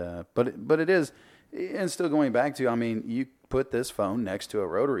 And but it is, and still going back to, I mean, you put this phone next to a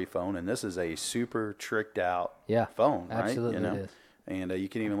rotary phone, and this is a super tricked out phone, right? Absolutely, it is. And you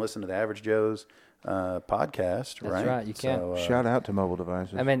can even listen to the Average Joe's podcast, right? That's right, you can. So, shout out to mobile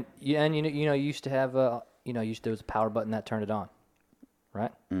devices. I mean, you used to have there was a power button that turned it on,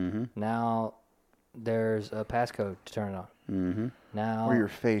 right? Mm-hmm. Now there's a passcode to turn it on. Mm-hmm. Now or your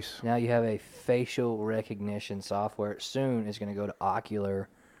face. Now you have a facial recognition software. Soon is going to go to ocular,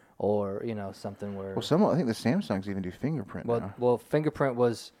 or something where. Well, I think the Samsungs even do fingerprint now. Well, fingerprint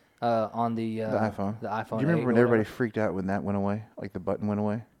was on the iPhone. The iPhone. Do you remember when everybody freaked out when that went away? Like the button went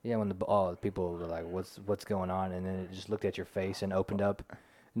away? Yeah, when the people were like, "What's going on?" And then it just looked at your face and opened up.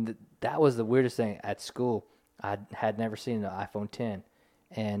 And that was the weirdest thing at school. I had never seen an iPhone 10,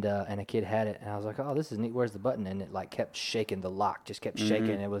 and a kid had it, and I was like, "Oh, this is neat. Where's the button?" And it like kept shaking. The lock just kept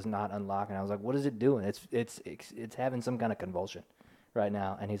shaking. It was not unlocking. I was like, "What is it doing? It's having some kind of convulsion right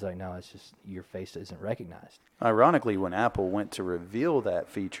now." And he's like, "No, it's just your face isn't recognized." Ironically, when Apple went to reveal that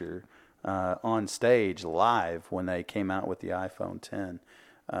feature on stage live when they came out with the iPhone 10,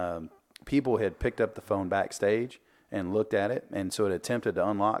 people had picked up the phone backstage and looked at it, and so it attempted to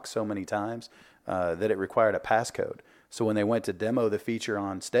unlock so many times that it required a passcode. So when they went to demo the feature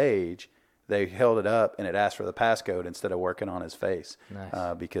on stage, they held it up and it asked for the passcode instead of working on his face.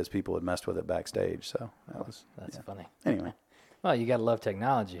 Nice. Because people had messed with it backstage. So that's funny. Anyway. Well, you got to love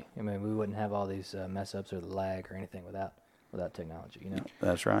technology. I mean, we wouldn't have all these mess ups or the lag or anything without technology,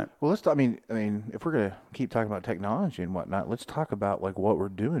 That's right. Well, I mean, if we're gonna keep talking about technology and whatnot, let's talk about like what we're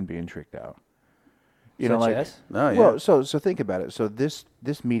doing being tricked out. Oh, yeah. Well, so think about it. So this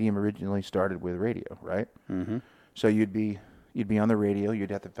medium originally started with radio, right? Mm-hmm. So you'd be on the radio.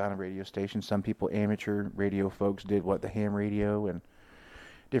 You'd have to find a radio station. Some people, amateur radio folks, did the ham radio and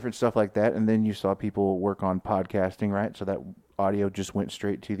different stuff like that. And then you saw people work on podcasting, right? So that audio just went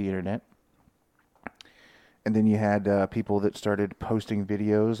straight to the internet. And then you had people that started posting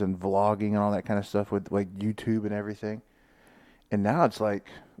videos and vlogging and all that kind of stuff with like YouTube and everything. And now it's like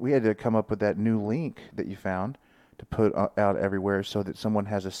we had to come up with that new link that you found to put out everywhere so that someone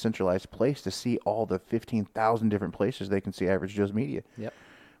has a centralized place to see all the 15,000 different places they can see Average Joe's Media. Yep.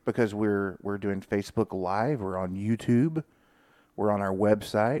 Because we're doing Facebook Live, we're on YouTube, we're on our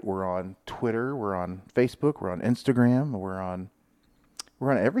website, we're on Twitter, we're on Facebook, we're on Instagram, we're on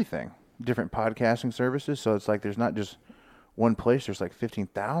everything. Different podcasting services. So it's like there's not just one place, there's like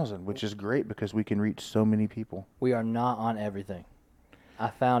 15,000, which is great because we can reach so many people. We are not on everything. I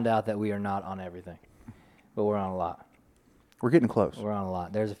found out that we are not on everything, but we're on a lot. We're getting close. We're on a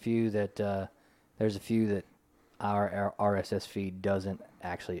lot. There's a few that our RSS feed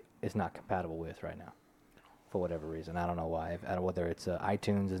is not compatible with right now, for whatever reason. I don't know why. Whether it's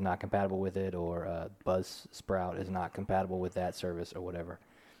iTunes is not compatible with it, or Buzzsprout is not compatible with that service, or whatever.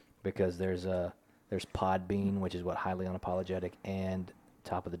 Because there's Podbean, which is what Highly Unapologetic and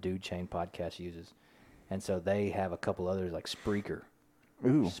Top of the Dude Chain podcast uses, and so they have a couple others like Spreaker.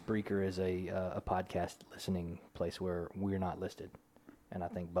 Ooh. Spreaker is a podcast listening place where we're not listed, and I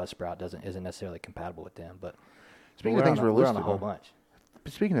think Buzzsprout isn't necessarily compatible with them. But speaking of things we're listed on a whole bunch.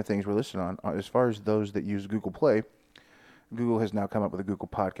 Speaking of things we're listed on, as far as those that use Google Play, Google has now come up with a Google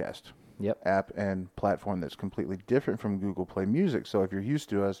Podcast app and platform that's completely different from Google Play Music. So if you're used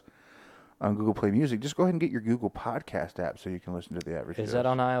to us on Google Play Music, just go ahead and get your Google Podcast app so you can listen to the Average Joe's. Is that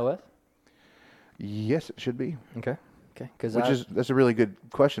on iOS? Yes, it should be. Okay. That's a really good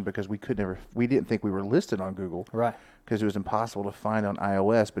question because we didn't think we were listed on Google. Right. Because it was impossible to find on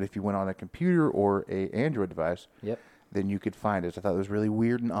iOS, but if you went on a computer or a Android device, then you could find it. So I thought it was really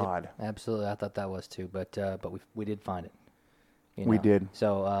weird and odd. Absolutely, I thought that was too, but we did find it. We did.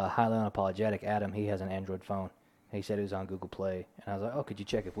 So Highly Unapologetic, Adam, he has an Android phone. He said he was on Google Play, and I was like, "Oh, could you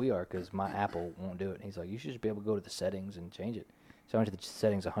check if we are? Because my Apple won't do it." And he's like, "You should just be able to go to the settings and change it." So I went to the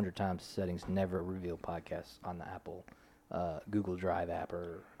settings 100 times. Settings never reveal podcasts on the Apple Google Drive app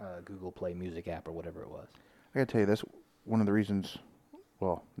or Google Play Music app or whatever it was. I got to tell you, that's one of the reasons,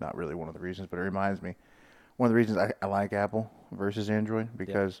 well, not really one of the reasons, but it reminds me, one of the reasons I like Apple versus Android,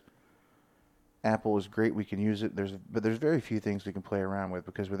 because Apple is great. We can use it. But there's very few things we can play around with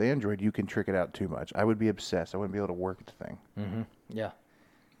because with Android, you can trick it out too much. I would be obsessed. I wouldn't be able to work the thing. Mm-hmm. Yeah.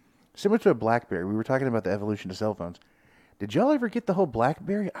 Similar to a BlackBerry. We were talking about the evolution of cell phones. Did y'all ever get the whole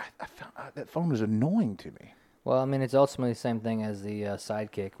BlackBerry? I found that phone was annoying to me. Well, I mean, it's ultimately the same thing as the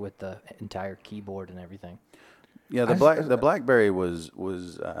Sidekick with the entire keyboard and everything. Yeah, the BlackBerry was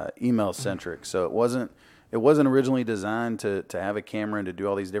email centric, so it wasn't originally designed to have a camera and to do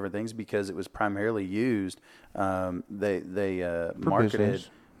all these different things because it was primarily used. They marketed. Business.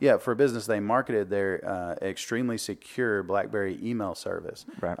 Yeah, for business, they marketed their extremely secure BlackBerry email service,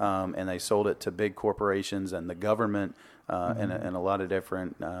 Right. And they sold it to big corporations and the government and a lot of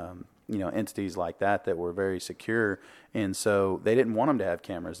different entities like that were very secure. And so they didn't want them to have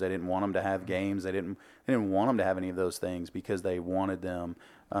cameras. They didn't want them to have games. They didn't want them to have any of those things because they wanted them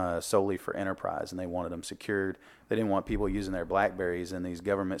solely for enterprise and they wanted them secured. They didn't want people using their BlackBerries in these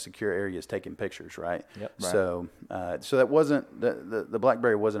government secure areas taking pictures, right? Yep. Right. So that wasn't the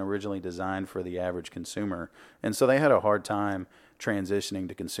BlackBerry wasn't originally designed for the average consumer, and so they had a hard time transitioning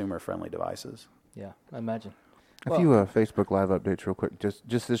to consumer friendly devices. Yeah, I imagine. A few Facebook Live updates real quick. This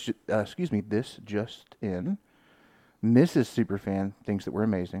just in. Mrs. Superfan thinks that we're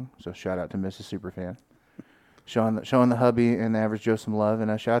amazing, so shout out to Mrs. Superfan. Showing the hubby and the Average Joe some love, and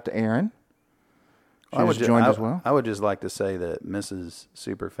a shout out to Aaron. She just joined as well. I would just like to say that Mrs.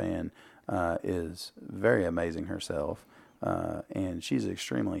 Superfan is very amazing herself, and she's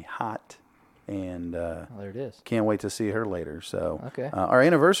extremely hot, and there it is. can't wait to see her later. So, Okay. Our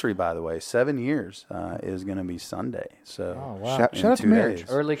anniversary, by the way, 7 years is going to be Sunday. So, Oh, wow. Shout out to 2 Marriage. days.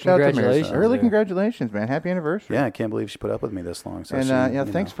 Early Shout out to Marriage. congratulations. Early there. congratulations, man! Happy anniversary. Yeah, I can't believe she put up with me this long. So And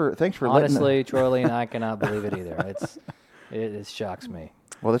she, thanks for Honestly, Troy Lee and I cannot believe it either. It shocks me.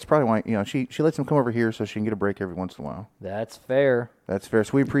 Well, that's probably why she lets him come over here so she can get a break every once in a while. That's fair. That's fair.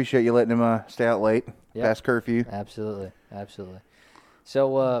 So we appreciate you letting him stay out late past curfew. Absolutely.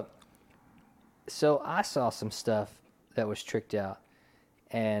 So, so I saw some stuff that was tricked out,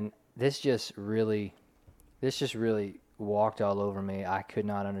 and this just really walked all over me. I could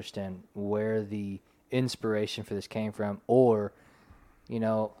not understand where the inspiration for this came from, or,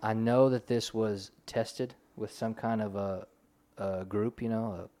 I know that this was tested with some kind of a group.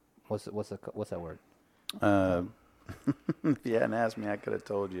 What's that word? if you hadn't asked me, I could have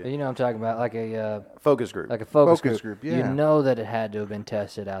told you. You know what I'm talking about, like a Focus group. like a focus Focus group. group, yeah. You know that it had to have been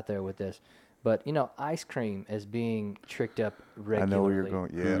tested out there with this. But, ice cream is being tricked up regularly. I know where you're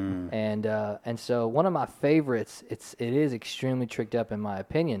going. Yeah. And so one of my favorites, it is extremely tricked up in my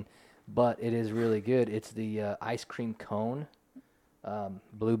opinion, but it is really good. It's the ice cream cone,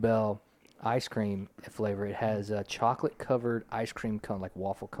 Bluebell ice cream flavor. It has a chocolate-covered ice cream cone, like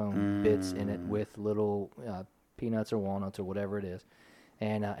waffle cone bits in it with little peanuts or walnuts or whatever it is.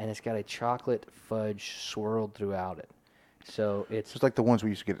 And it's got a chocolate fudge swirled throughout it. So it's Just like the ones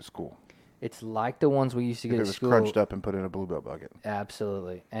we used to get at school. It's like the ones we used to If get it at was school. crunched up and put in a Bluebell bucket.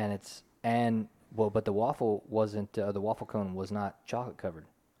 Absolutely, but the waffle wasn't. The waffle cone was not chocolate covered.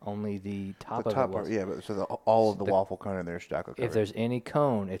 Only the top The of top it was. part, yeah, but so all of the waffle cone in there is chocolate covered. If there's any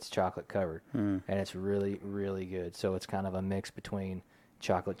cone, it's chocolate covered, and it's really, really good. So it's kind of a mix between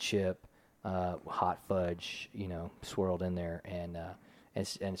chocolate chip, hot fudge, swirled in there, and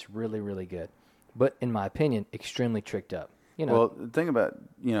it's really, really good. But in my opinion, extremely tricked up. Well, the thing about,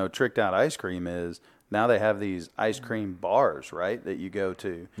 tricked out ice cream is now they have these ice cream bars, right, that you go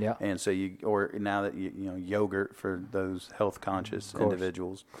to. Yeah. And so now that yogurt for those health conscious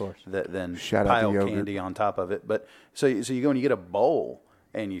individuals. Of course. That then Shout out to pile yogurt. candy on top of it. But so you go and you get a bowl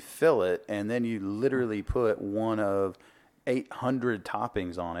and you fill it and then you literally put one of 800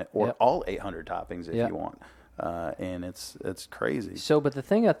 toppings on it or Yep. all 800 toppings if Yep. you want. And it's crazy. So, but the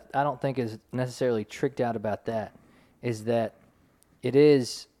thing I don't think is necessarily tricked out about that is that it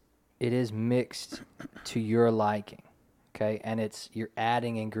is mixed to your liking, okay? And you're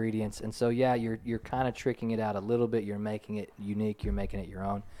adding ingredients, and so yeah, you're kind of tricking it out a little bit. You're making it unique. You're making it your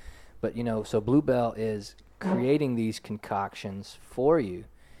own. But so Bluebell is creating these concoctions for you,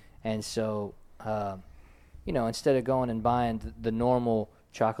 and so instead of going and buying the normal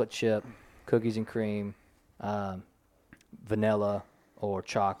chocolate chip, cookies and cream, vanilla or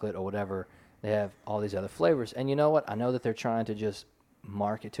chocolate or whatever, they have all these other flavors. And you know what? I know that they're trying to just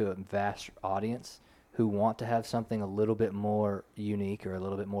market to a vast audience who want to have something a little bit more unique or a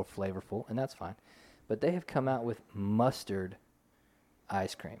little bit more flavorful, and that's fine. But they have come out with mustard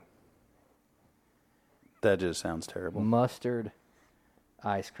ice cream. That just sounds terrible. Mustard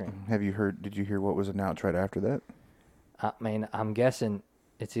ice cream. Did you hear what was announced right after that? I mean, I'm guessing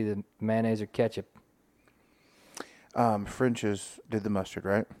it's either mayonnaise or ketchup. French's did the mustard,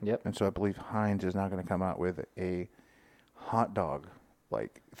 right? Yep. And so I believe Heinz is now going to come out with a hot dog,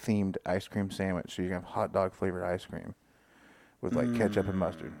 like, themed ice cream sandwich. So you can have hot dog flavored ice cream with, like, ketchup and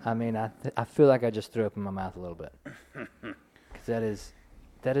mustard. I mean, I feel like I just threw up in my mouth a little bit. Because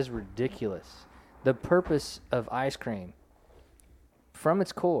that is ridiculous. The purpose of ice cream, from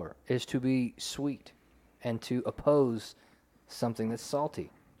its core, is to be sweet and to oppose something that's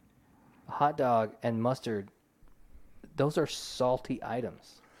salty. A hot dog and mustard, those are salty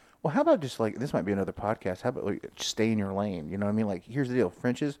items. Well, how about just, like, this might be another podcast. How about, like, stay in your lane? You know what I mean? Like, here's the deal.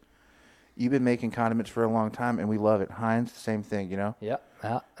 French's, you've been making condiments for a long time, and we love it. Heinz, the same thing, you know? Yep,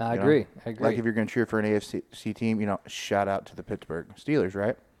 I agree. I agree. Like, if you're going to cheer for an AFC team, you know, shout out to the Pittsburgh Steelers,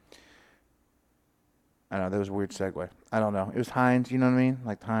 right? I know, that was a weird segue. I don't know. It was Heinz, you know what I mean?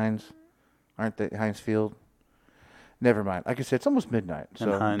 Like, Heinz, aren't they? Heinz Field. Never mind. Like I said, it's almost midnight,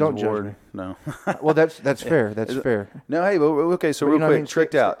 so don't judge me. No. Well, that's fair. That's fair. No, hey, but okay. So But real you know what I quick, mean?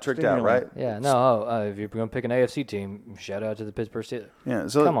 tricked out, right? Yeah, no. If you're going to pick an AFC team, shout out to the Pittsburgh Steelers. Yeah.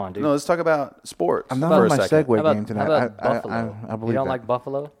 So come on, dude. No, let's talk about sports. I'm not for on a my second. segue game tonight. How about Buffalo? I believe you don't that. like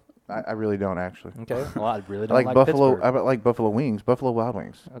Buffalo? I really don't, actually. Okay. Well, I really I don't like Buffalo. Pittsburgh. I like Buffalo wings. Buffalo Wild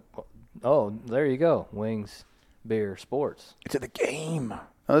Wings. Oh, there you go. Wings, beer, sports. It's in the game.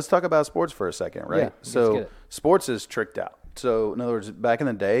 Now, let's talk about sports for a second, right? Yeah, let's get So it. sports is tricked out. So in other words, back in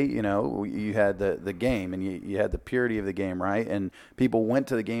the day, you know, you had the game and you had the purity of the game, right? And people went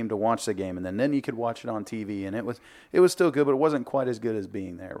to the game to watch the game, and then you could watch it on TV, and it was still good, but it wasn't quite as good as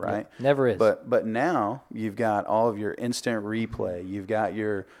being there, right? Never is. But now you've got all of your instant replay, you've got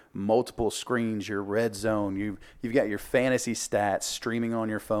your multiple screens, your red zone, you've got your fantasy stats streaming on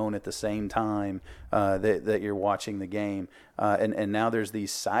your phone at the same time that you're watching the game, and now there's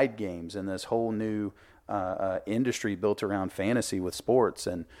these side games and this whole new industry built around fantasy with sports.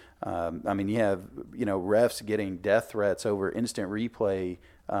 And I mean, you have, you know, refs getting death threats over instant replay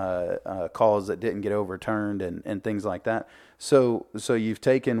calls that didn't get overturned and things like that. So you've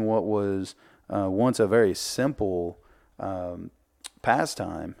taken what was once a very simple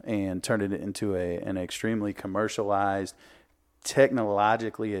pastime and turned it into an extremely commercialized,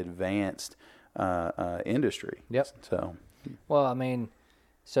 technologically advanced industry. Yep. So, Well, I mean,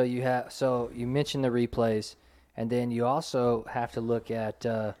 so you mentioned the replays, and then you also have to look at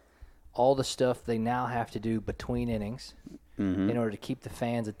all the stuff they now have to do between innings in order to keep the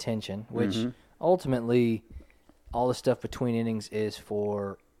fans' attention, which ultimately all the stuff between innings is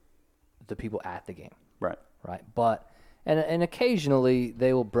for the people at the game. right. Right. But and occasionally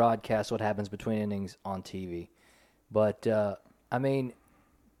they will broadcast what happens between innings on TV. But I mean,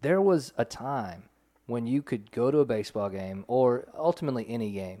 there was a time when you could go to a baseball game or ultimately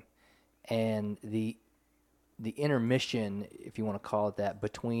any game, and the intermission, if you want to call it that,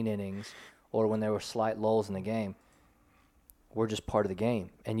 between innings or when there were slight lulls in the game, were just part of the game,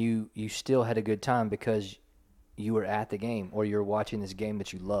 and you still had a good time because you were at the game or you're watching this game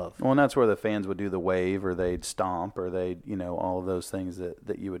that you love. Well, and that's where the fans would do the wave, or they'd stomp, or they'd, you know, all of those things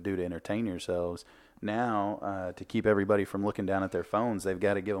that you would do to entertain yourselves. Now, to keep everybody from looking down at their phones, they've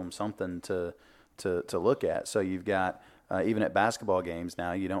got to give them something to look at. So you've got even at basketball games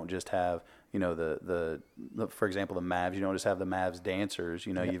now, you don't just have, you know, the for example, the Mavs. You don't just have the Mavs dancers.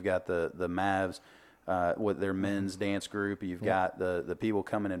 You know, You've got the Mavs with their men's dance group. You've got the people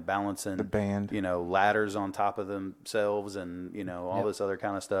coming and balancing The band. you know, ladders on top of themselves, and, you know, all this other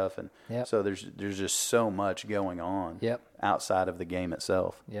kind of stuff. And so there's just so much going on outside of the game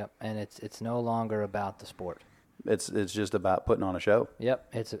itself. Yep, and it's no longer about the sport. It's just about putting on a show. Yep,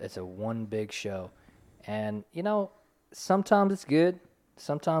 it's a one big show, and you know, sometimes it's good.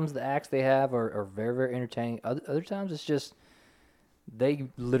 Sometimes the acts they have are very, very entertaining. Other times it's just they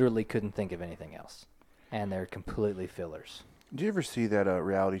literally couldn't think of anything else, and they're completely fillers. Did you ever see that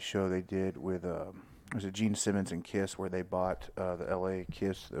reality show they did with was it Gene Simmons and Kiss, where they bought the LA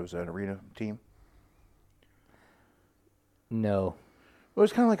Kiss? That was an arena team. No. It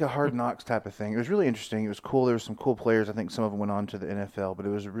was kind of like a Hard Knocks type of thing. It was really interesting. It was cool. There were some cool players. I think some of them went on to the NFL, but it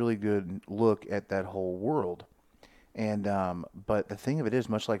was a really good look at that whole world. And but the thing of it is,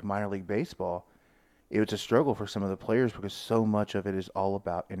 much like minor league baseball, it was a struggle for some of the players because so much of it is all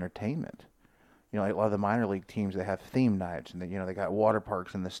about entertainment. You know, like a lot of the minor league teams, they have theme nights, and they got water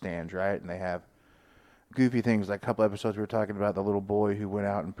parks in the stands, right? And they have goofy things. Like a couple episodes we were talking about the little boy who went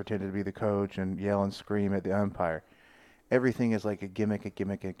out and pretended to be the coach and yell and scream at the umpire. Everything is like a gimmick.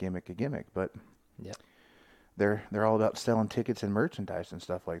 But they're all about selling tickets and merchandise and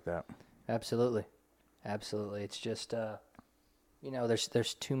stuff like that. Absolutely. It's just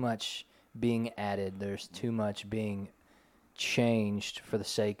there's too much being added. There's too much being changed for the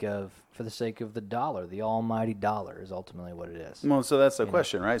sake of the dollar. The almighty dollar is ultimately what it is. Well, so that's the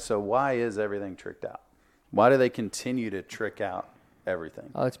question, right? So why is everything tricked out? Why do they continue to trick out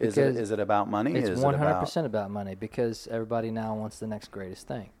everything? Oh, it's because is it about money? It's 100% about money because everybody now wants the next greatest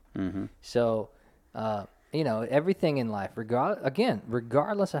thing. Mm-hmm. So, everything in life,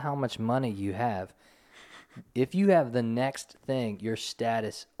 regardless of how much money you have, if you have the next thing, your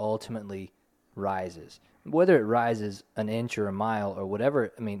status ultimately rises. Whether it rises an inch or a mile or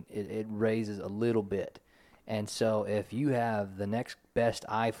whatever, it raises a little bit. And so if you have the next best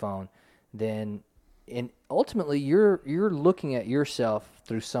iPhone, then ultimately you're looking at yourself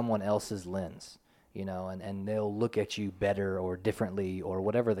through someone else's lens, and they'll look at you better or differently or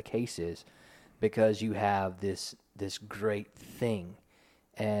whatever the case is because you have this great thing.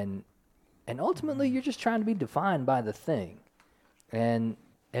 And ultimately you're just trying to be defined by the thing. And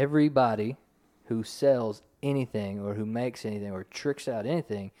everybody who sells anything or who makes anything or tricks out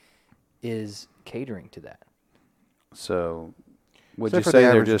anything is catering to that. So would you say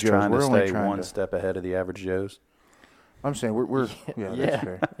they're just trying to stay one step ahead of the average Joes? I'm saying we're that's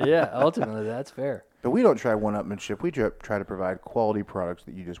fair. Yeah, ultimately that's fair. But we don't try one-upmanship. We try to provide quality products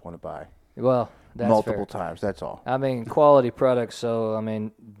that you just want to buy. Well, that's multiple times. That's all. Quality products. So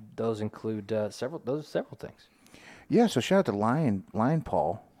those include several things. Yeah. So shout out to Lion's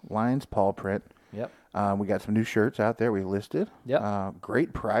Paw Print. Yep. We got some new shirts out there we listed. Yep.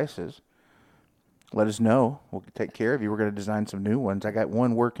 Great prices. Let us know. We'll take care of you. We're going to design some new ones. I got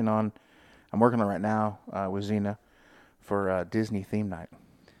one I'm working on right now with Zena for Disney theme night.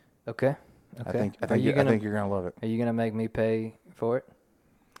 Okay. I think you're going to love it. Are you going to make me pay for it?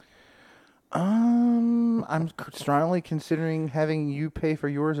 I'm strongly considering having you pay for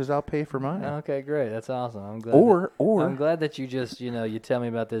yours as I'll pay for mine. Okay, great. That's awesome. I'm glad. I'm glad that you just you tell me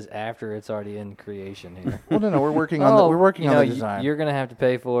about this after it's already in creation here. Well, no, we're working on the design. You're gonna have to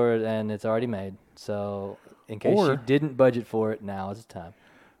pay for it, and it's already made. So in case you didn't budget for it, now is the time.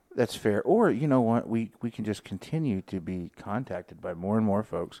 That's fair. Or you know what, we can just continue to be contacted by more and more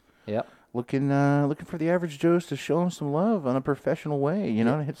folks. Yep. Looking for the average Joes to show them some love in a professional way,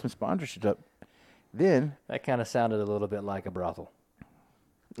 to hit some sponsorships up. Then that kind of sounded a little bit like a brothel.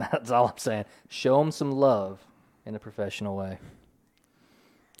 That's all I'm saying. Show them some love in a professional way.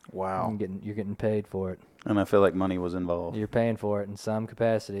 Wow. You're getting paid for it. And I feel like money was involved. You're paying for it in some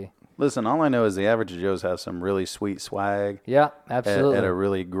capacity. Listen, all I know is the average Joes have some really sweet swag. Yeah, absolutely. At a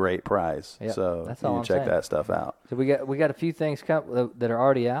really great price. Yep, so that's you all can I'm check saying. that stuff out. So we got a few things that are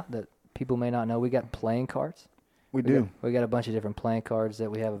already out that people may not know. We got playing cards. We do. We got a bunch of different playing cards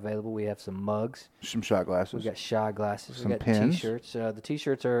that we have available. We have some mugs. Some shot glasses. We got shot glasses. Some we got pins. T-shirts. The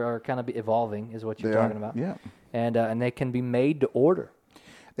T-shirts are kind of evolving, is what you're talking about. Yeah. And they can be made to order.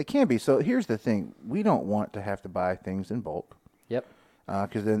 They can be. So here's the thing: we don't want to have to buy things in bulk. Yep.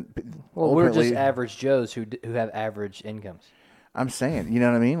 Because then, we're just average Joes who have average incomes. I'm saying, you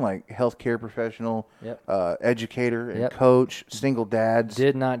know what I mean? Like healthcare professional, yep. Educator, and coach, single dads.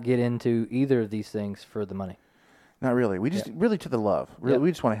 Did not get into either of these things for the money. Not really. We just really to the love. Really,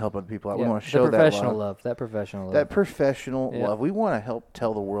 we just want to help other people out. Yep. We want to show that professional love. That professional love. That professional love. We want to help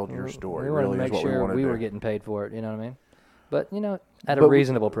tell the world your story. We want really to make is what sure we were getting paid for it. You know what I mean? But at a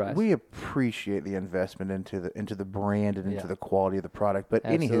reasonable price. We appreciate the investment into the brand and into the quality of the product. But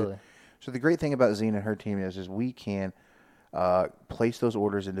anywho, so the great thing about Zena and her team is we can place those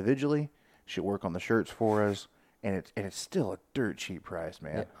orders individually. She'll work on the shirts for us, and it's still a dirt cheap price,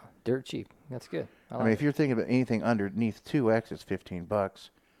 man. Yeah, dirt cheap. That's good. I mean, if you're thinking about anything underneath 2X, it's $15.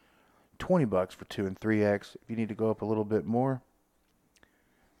 $20 for 2 and 3X. If you need to go up a little bit more,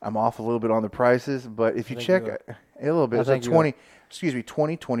 I'm off a little bit on the prices, but if you check a little bit, so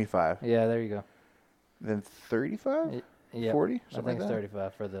 20, 25. Yeah, there you go. Then 35? Yeah, 40? I think it's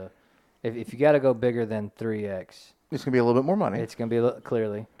 35 for the. If you got to go bigger than 3X, it's gonna be a little bit more money. It's gonna be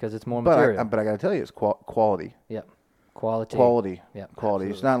clearly because it's more material. But I got to tell you, it's quality. Yep, quality. Yep, quality. Absolutely.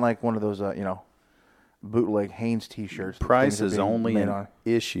 It's not like one of those bootleg Hanes T-shirts. Price is only an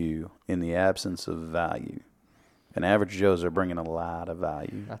issue in the absence of value. And average Joes are bringing a lot of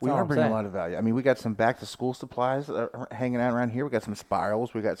value. We are bringing a lot of value. I mean, we got some back-to-school supplies that are hanging out around here. We got some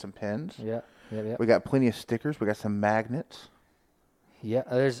spirals. We got some pens. Yeah. We got plenty of stickers. We got some magnets. Yeah,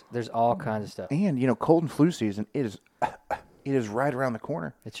 there's all kinds of stuff. And, cold and flu season, it is right around the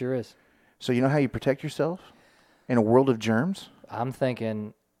corner. It sure is. So you know how you protect yourself in a world of germs? I'm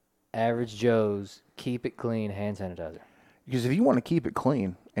thinking average Joes, keep it clean, hand sanitizer. Because if you want to keep it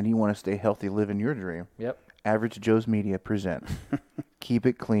clean and you want to stay healthy, living your dream, Average Joe's Media present Keep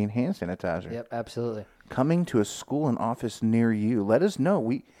It Clean hand sanitizer. Yep, absolutely. Coming to a school and office near you. Let us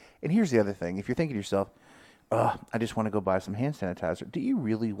know. And here's the other thing. If you're thinking to yourself, I just want to go buy some hand sanitizer. Do you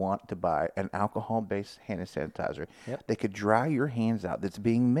really want to buy an alcohol-based hand sanitizer that could dry your hands out, that's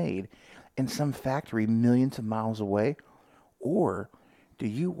being made in some factory millions of miles away? Or do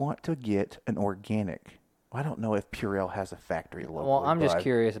you want to get an organic? I don't know if Purell has a factory locally. Well, I'm just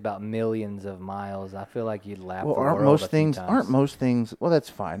curious about millions of miles. I feel like you'd lap the aren't world most a few things? times. Aren't most things? Well, that's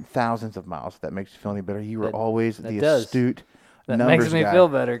fine. Thousands of miles. If that makes you feel any better. You are always the astute. That numbers makes me guy. feel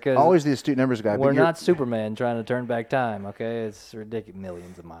better because Always the astute numbers guy. we're not Superman trying to turn back time. Okay, it's ridiculous.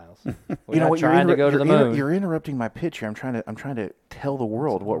 Millions of miles. We're You know not what? trying to go to the moon. You're interrupting my pitch here. I'm trying to tell the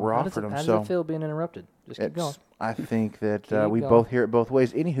world what we're offering them. How does it feel being interrupted? Just keep going. I think that Keep we going. both hear it both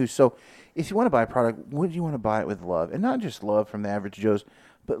ways. Anywho, so if you want to buy a product, would you want to buy it with love, and not just love from the average Joes,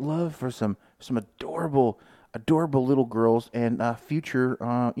 but love for some adorable little girls and future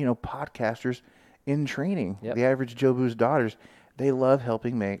podcasters in training. Yep. The average Joe Boo's daughters, they love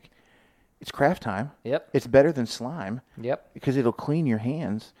helping make. It's craft time. Yep. It's better than slime. Yep. Because it'll clean your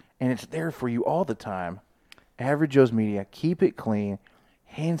hands, and it's there for you all the time. Average Joe's Media, keep it clean.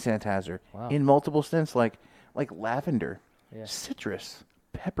 Hand sanitizer in multiple scents, like lavender, citrus,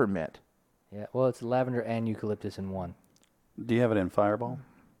 peppermint. Yeah. Well, it's lavender and eucalyptus in one. Do you have it in Fireball?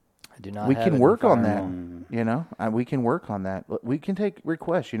 I do not. We have can it work in on Fireball. that. We can work on that. We can take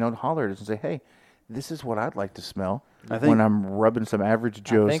requests. Holler at us and say, "Hey, this is what I'd like to smell when I'm rubbing some average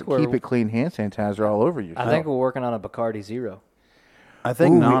Joe's keep it clean hand sanitizer all over you." I think we're working on a Bacardi Zero. I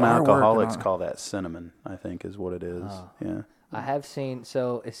think Ooh, non-alcoholics call that cinnamon, I think is what it is. Yeah. I have seen,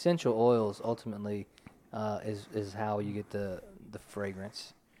 so essential oils ultimately is how you get the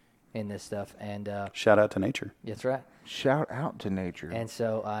fragrance in this stuff. And shout out to nature. That's right. Shout out to nature. And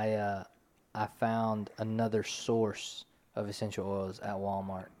so I found another source of essential oils at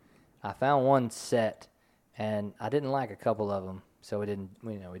Walmart. I found one set, and I didn't like a couple of them, so we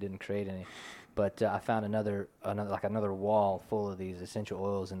didn't create any. But I found another wall full of these essential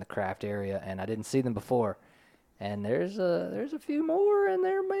oils in the craft area, and I didn't see them before. And there's a few more, and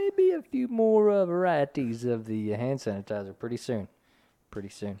there may be a few more varieties of the hand sanitizer pretty soon.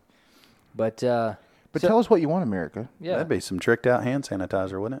 But tell us what you want, America. Yeah, That'd be some tricked out hand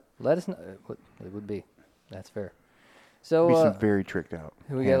sanitizer, wouldn't it? let us know. It would be. That's fair. So Be some very tricked out.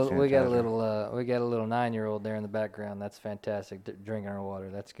 we got a little 9-year-old there in the background. That's fantastic. Drinking our water.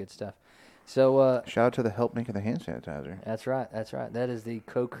 That's good stuff. So shout out to the help making the hand sanitizer. That's right. That is the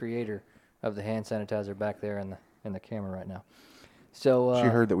co-creator of the hand sanitizer back there in the camera right now. So she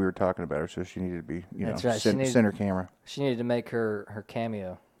heard that we were talking about her, so she needed to be that's right. center camera. She needed to make her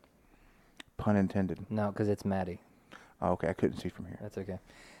cameo. Pun intended. No, because it's Maddie. Oh, okay. I couldn't see from here. That's okay.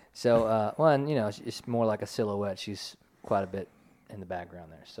 So it's more like a silhouette. She's quite a bit in the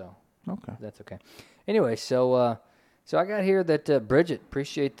background there, so okay, that's okay. Anyway, so I got here that Bridget,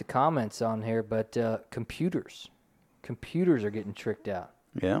 appreciate the comments on here, but computers are getting tricked out.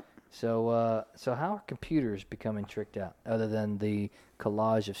 Yeah. So how are computers becoming tricked out, other than the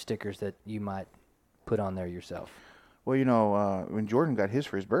collage of stickers that you might put on there yourself? Well, when Jordan got his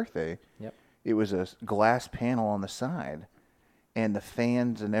for his birthday, it was a glass panel on the side, and the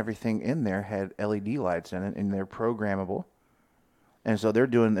fans and everything in there had LED lights in it, and they're programmable. And so they're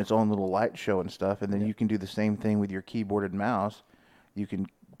doing its own little light show and stuff, and then you can do the same thing with your keyboard and mouse. You can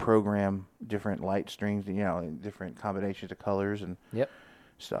program different light strings, different combinations of colors and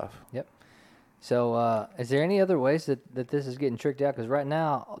stuff. Yep. So is there any other ways that this is getting tricked out? Because right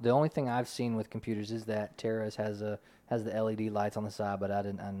now, the only thing I've seen with computers is that Terrace has the LED lights on the side, but I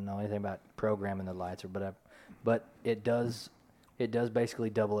didn't know anything about programming the lights or whatever. But it does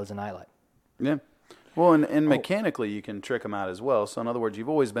basically double as a nightlight. Yeah. Well, and mechanically you can trick them out as well. So in other words, you've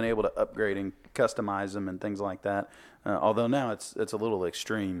always been able to upgrade and customize them and things like that. Although now it's a little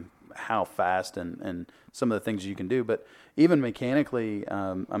extreme how fast and some of the things you can do. But even mechanically,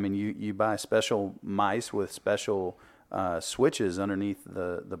 you buy special mice with special switches underneath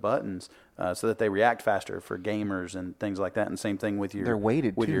the buttons so that they react faster for gamers and things like that. And same thing with your they're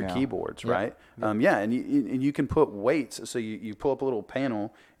weighted with too your now. keyboards, Yep. right? Yep. And you can put weights. So you pull up a little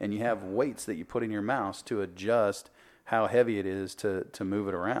panel and you have weights that you put in your mouse to adjust how heavy it is to move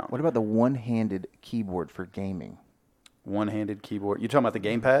it around. What about the one-handed keyboard for gaming? One-handed keyboard. You talking about the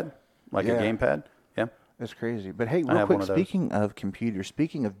gamepad? Like a gamepad? Yeah. That's crazy. But hey, I real have quick, one of those. speaking of computers,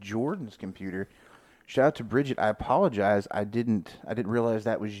 speaking of Jordan's computer, shout out to Bridget. I apologize. I didn't realize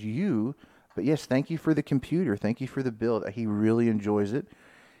that was you. But yes, thank you for the computer. Thank you for the build. He really enjoys it.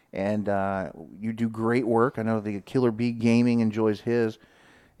 And you do great work. I know the Killer Bee Gaming enjoys his.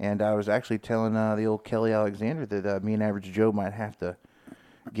 And I was actually telling the old Kelly Alexander that me and Average Joe might have to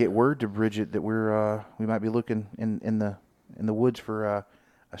get word to Bridget that we might be looking in the woods for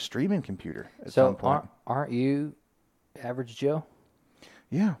a streaming computer at some point. So aren't you Average Joe?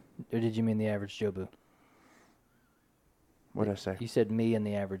 Yeah. Or did you mean the Average Joe Boo? What did I say? You said me and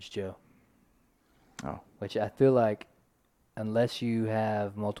the Average Joe. Oh. Which I feel like, unless you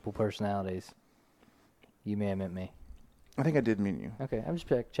have multiple personalities, you may have meant me. I think I did mean you. Okay, I'm just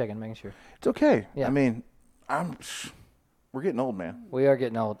checking, making sure. It's okay. Yeah. I mean, we're getting old, man. We are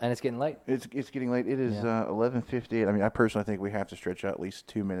getting old, and it's getting late. It's getting late. It is 11:58. I mean, I personally think we have to stretch out at least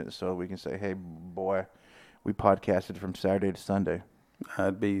 2 minutes so we can say, hey, boy, we podcasted from Saturday to Sunday.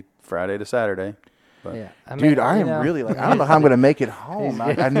 I'd be Friday to Saturday. But Yeah, Dude, I am really like, I don't know how I'm going to make it home.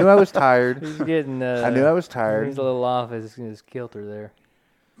 I knew I was tired. He's getting. I knew I was tired. He's a little off his kilter there.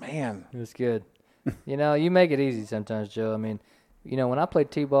 Man. It was good. You make it easy sometimes, Joe. I mean, when I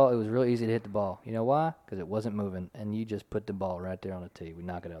played T-ball, it was real easy to hit the ball. You know why? Because it wasn't moving, and you just put the ball right there on the tee. We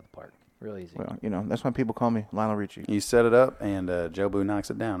knock it out of the park. Real easy. Well, that's why people call me Lionel Richie. you set it up, and Joe Boo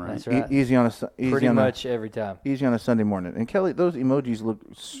knocks it down, right? That's right. Easy on Pretty much every time. Easy on a Sunday morning. And Kelly, those emojis look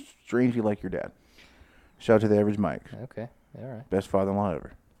strangely like your dad. Shout out to the average Mike. Okay. All right. Best father-in-law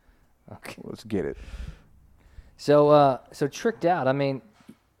ever. Okay. Let's get it. So tricked out. I mean,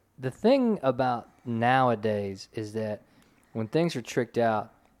 the thing about nowadays is that when things are tricked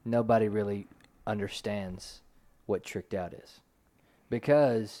out, nobody really understands what tricked out is,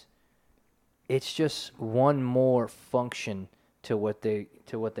 because it's just one more function to what they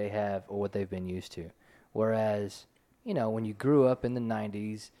have or what they've been used to. Whereas, when you grew up in the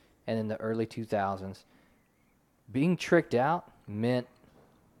 90s and in the early 2000s, being tricked out meant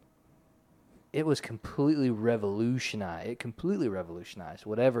it was completely revolutionized. It completely revolutionized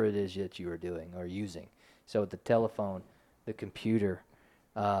whatever it is that you were doing or using. So the telephone, the computer,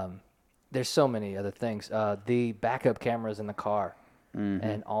 there's so many other things. The backup cameras in the car,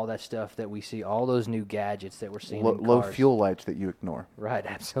 and all that stuff that we see, all those new gadgets that we're seeing in cars. Low fuel lights that you ignore. Right,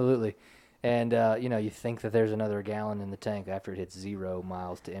 absolutely. And, you think that there's another gallon in the tank after it hits 0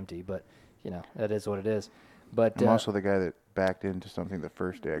 miles to empty. But, that is what it is. But I'm also the guy that backed into something the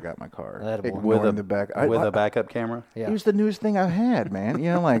first day I got my car. With a With a backup camera. yeah. It was the newest thing I've had, man.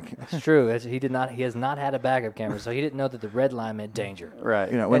 It's true. He has not had a backup camera, so he didn't know that the red line meant danger. Right.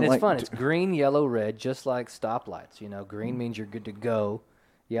 And it's fun. It's green, yellow, red, just like stoplights. Green means you're good to go.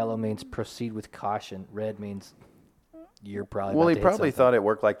 Yellow means proceed with caution. Red means you're probably Well, about he to hit probably something. thought it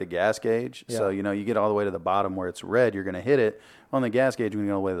worked like the gas gauge. Yeah. So, you get all the way to the bottom where it's red, you're going to hit it. On the gas gauge, when you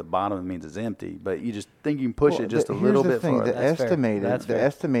go all the way to the bottom, it means it's empty. But you just think you can push it just a little bit farther. That's fair. That's fair.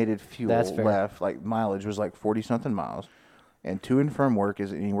 Estimated fuel That's fair. left, like mileage, was like 40-something miles. And to and from work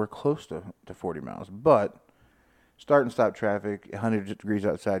is anywhere close to 40 miles. But start and stop traffic, 100 degrees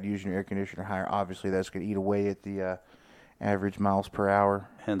outside, using your air conditioner higher, obviously that's going to eat away at the average miles per hour.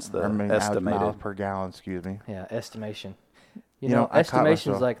 Hence the average estimated. miles per gallon, excuse me. Yeah, estimation. I caught Estimation is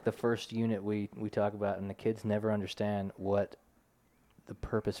myself- like the first unit we talk about, and the kids never understand what the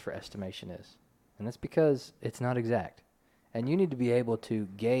purpose for estimation is. And that's because it's not exact. And you need to be able to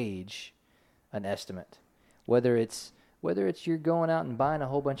gauge an estimate. Whether it's you're going out and buying a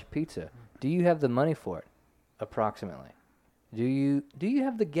whole bunch of pizza. Do you have the money for it? Approximately. Do you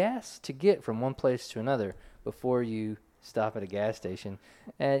have the gas to get from one place to another before you stop at a gas station?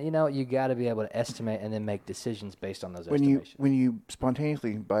 And you got to be able to estimate and then make decisions based on those estimations. When you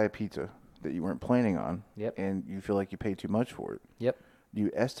spontaneously buy a pizza that you weren't planning on, Yep. and you feel like you paid too much for it, Yep.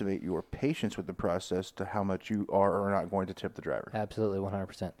 you estimate your patience with the process to how much you are or are not going to tip the driver. Absolutely,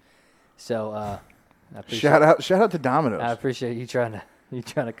 100%. So, I appreciate, Shout out to Domino's. I appreciate you trying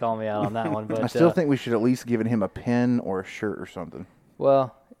to call me out on that one. But I still think we should at least given him a pen or a shirt or something.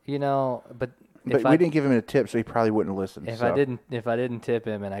 well, but But we didn't give him a tip, so he probably wouldn't listen. If so. I didn't tip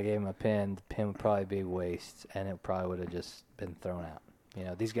him and I gave him a pen, the pen would probably be waste, and it probably would have just been thrown out.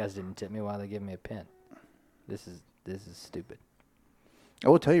 These guys didn't tip me. Why they give me a pen? This is stupid. I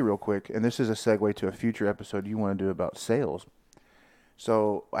will tell you real quick, and this is a segue to a future episode you want to do about sales.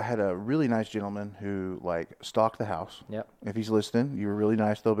 So I had a really nice gentleman who stocked the house. Yep. If he's listening, you were really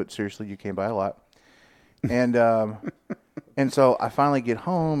nice though, but seriously, you came by a lot. And and so I finally get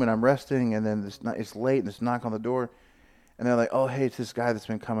home and I'm resting, and then it's late and this knock on the door, and they're like, "Oh, hey, it's this guy that's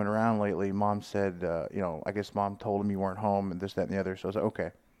been coming around lately. Mom said, I guess Mom told him you weren't home and this, that, and the other." So I was like,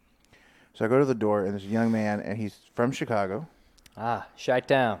 "Okay." So I go to the door, and there's a young man, and he's from Chicago.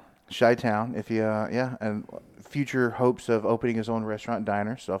 Chi-Town. Chi-Town, and future hopes of opening his own restaurant and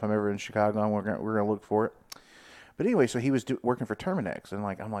diner. So if I'm ever in Chicago, we're gonna look for it. But anyway, so he was working for Terminex, and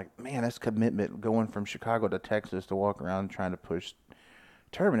I'm like, man, that's commitment going from Chicago to Texas to walk around trying to push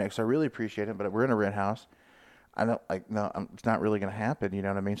Terminex. I really appreciate it, but we're in a rent house. I don't no, it's not really gonna happen. You know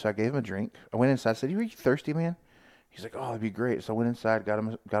what I mean? So I gave him a drink. I went inside. I said, "You thirsty, man?" He's like, oh, that'd be great. So I went inside, got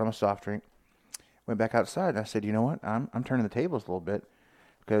him a soft drink, went back outside, and I said, you know what? I'm turning the tables a little bit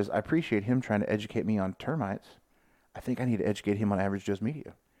because I appreciate him trying to educate me on termites. I think I need to educate him on Average Joe's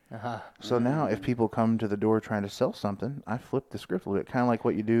Media. Uh-huh. So now if people come to the door trying to sell something, I flip the script a little bit, kind of like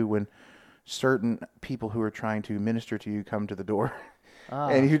what you do when certain people who are trying to minister to you come to the door.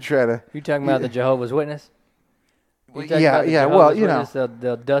 And you try to... You talking about the Jehovah's Witness? Yeah. Well, you know,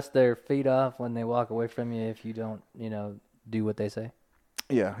 they'll dust their feet off when they walk away from you if you don't, do what they say.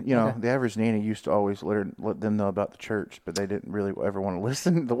 Yeah, the average nanny used to always let them know about the church, but they didn't really ever want to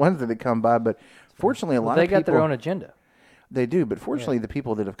listen. The ones that had come by, but fortunately, a lot of people... They got their own agenda. They do, but fortunately, the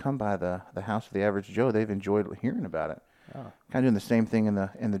people that have come by the house of the average Joe, they've enjoyed hearing about it. Oh. Kind of doing the same thing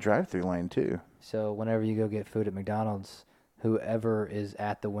in the drive-through lane too. So whenever you go get food at McDonald's, whoever is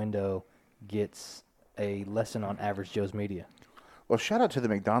at the window gets a lesson on Average Joe's Media. Well, shout out to the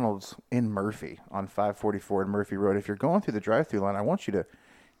McDonald's in Murphy on 544 and Murphy Road. If you're going through the drive-through line, I want you to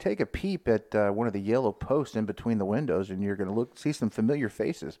take a peep at one of the yellow posts in between the windows, and you're going to see some familiar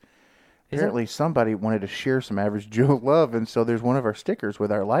faces. Apparently, somebody wanted to share some Average Joe love, and so there's one of our stickers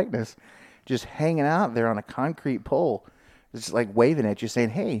with our likeness just hanging out there on a concrete pole. It's like waving at you,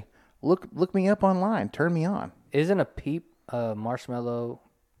 saying, hey, look me up online. Turn me on. Isn't a peep a marshmallow,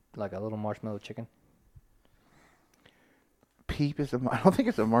 like a little marshmallow chicken? Peep is I don't think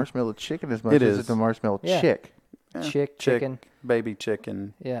it's a marshmallow chicken as much as it's a marshmallow chick. Yeah. Chicken. Baby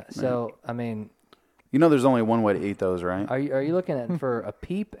chicken. Yeah, so, I mean... there's only one way to eat those, right? Are you looking at for a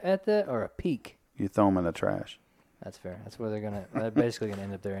peep at that or a peek? You throw them in the trash. That's fair. That's where they're basically going to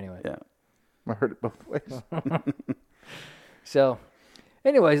end up there anyway. Yeah. I heard it both ways. So,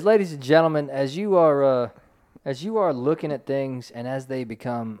 anyways, ladies and gentlemen, as you are looking at things and as they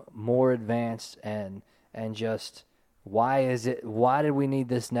become more advanced and just why did we need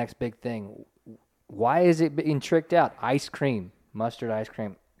this next big thing? Why is it being tricked out? Ice cream, mustard ice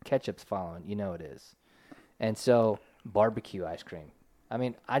cream, ketchup's following. It is. And so barbecue ice cream. I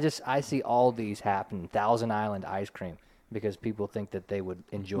mean, I see all these happen. Thousand Island ice cream because people think that they would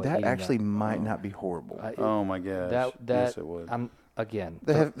enjoy that. Eating actually might not be horrible. Oh my gosh! Yes, it would.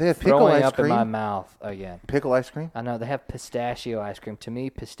 They have pickle throwing ice up cream in my mouth again. Pickle ice cream. I know they have pistachio ice cream. To me,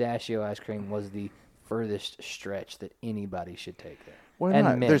 pistachio ice cream was the furthest stretch that anybody should take there. Why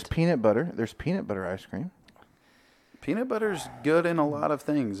not? There's peanut butter. There's peanut butter ice cream. Peanut butter's good in a lot of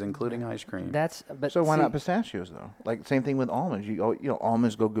things, including ice cream. So why not pistachios though? Like same thing with almonds.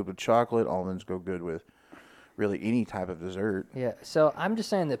 Almonds go good with chocolate. Almonds go good with really any type of dessert. Yeah. So I'm just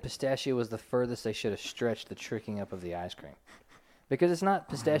saying that pistachio was the furthest they should have stretched the tricking up of the ice cream, because it's not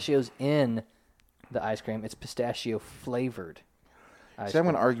pistachios in the ice cream; it's pistachio flavored. See, I'm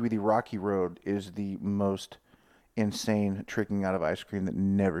going to argue with you. Rocky Road is the most insane tricking out of ice cream that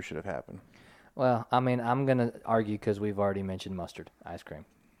never should have happened. Well, I mean, I'm going to argue because we've already mentioned mustard ice cream.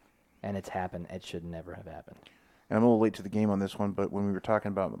 And it's happened. It should never have happened. And I'm a little late to the game on this one, but when we were talking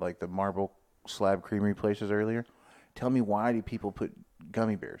about like the marble slab creamery places earlier, tell me why do people put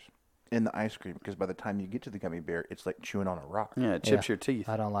gummy bears in the ice cream? Because by the time you get to the gummy bear, it's like chewing on a rock. Yeah, it chips your teeth.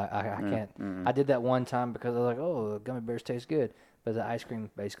 I don't like. I can't. I did that one time because I was like, oh, gummy bears taste good, but the ice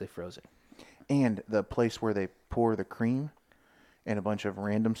cream basically froze it. And the place where they pour the cream and a bunch of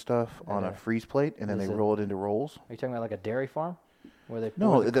random stuff on a freeze plate, and then they roll it into rolls. Are you talking about like a dairy farm? Where they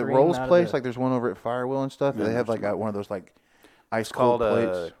no, the rolls place, like there's one over at Firewheel and stuff. They have like one of those like ice cold plates.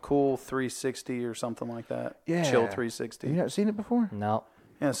 It's called Cool 360 or something like that. Yeah. Chill 360. You not seen it before? No.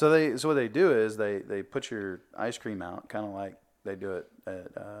 Yeah, so what they do is they put your ice cream out, kind of like they do it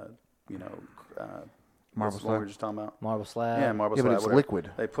at Marble Slab. What we were just talking about. Marble Slab. Yeah, Marble Slab. But it's liquid.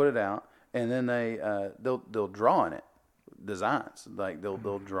 They put it out, and then they'll draw on it designs. Like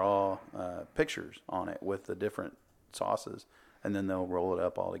they'll draw pictures on it with the different sauces, and then they'll roll it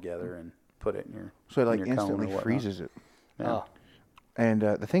up all together and put it in your. So it like your instantly freezes it. Yeah. Oh. And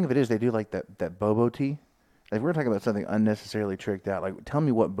the thing of it is, they do like that bobo tea. Like we're talking about something unnecessarily tricked out. Like tell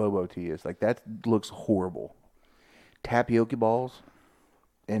me what bobo tea is. Like that looks horrible. Tapioca balls.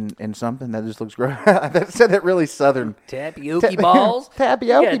 And something that just looks gross. That said that really southern. Tapioca balls?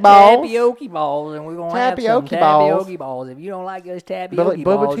 Tapioca balls. Tapioca balls, and we're going to have some tapioca balls. If you don't like those tapioca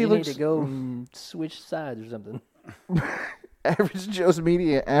balls, you need to go and switch sides or something. Average Joe's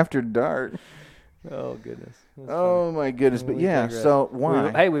Media After Dark. Oh, goodness. Oh, my goodness. But yeah, so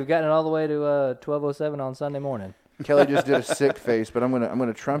why? We've gotten it all the way to 12:07 on Sunday morning. Kelly just did a sick face, but I'm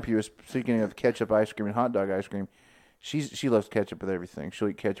gonna trump you. Speaking of ketchup ice cream and hot dog ice cream, she loves ketchup with everything. She'll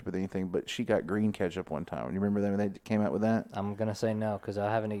eat ketchup with anything, but she got green ketchup one time. You remember that when they came out with that? I'm gonna say no because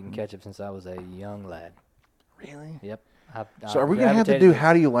I haven't eaten ketchup since I was a young lad. Really? Yep. So are we gonna have to do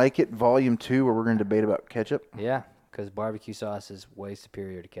How Do You Like It Volume 2, where we're gonna debate about ketchup? Yeah, because barbecue sauce is way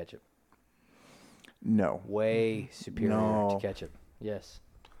superior to ketchup. No. Way superior to ketchup. Yes.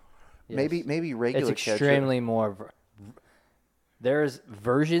 Maybe regular ketchup. It's extremely more. There's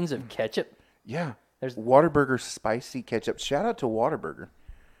versions of ketchup. Yeah. There's Whataburger spicy ketchup. Shout out to Whataburger.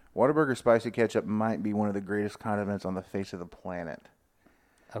 Whataburger spicy ketchup might be one of the greatest condiments on the face of the planet.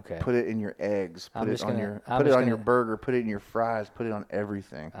 Okay. Put it in your eggs. Put it on your burger. Put it in your fries. Put it on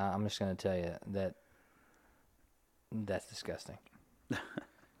everything. I'm just going to tell you that's disgusting. Have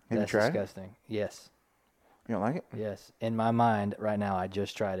you tried it? Disgusting. Yes. You don't like it? Yes. In my mind, right now, I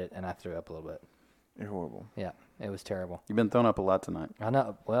just tried it and I threw up a little bit. You're horrible. Yeah, it was terrible. You've been throwing up a lot tonight. I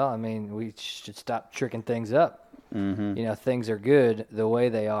know. Well, I mean, we should stop tricking things up. Mm-hmm. You know, things are good the way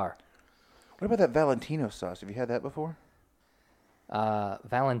they are. What about that Valentino sauce? Have you had that before?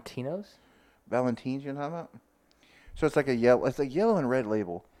 Valentino's? Valentines, you know what I'm talking about? So it's like a yellow and red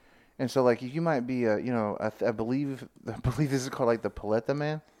label. And so like you might be I believe this is called like the Paletta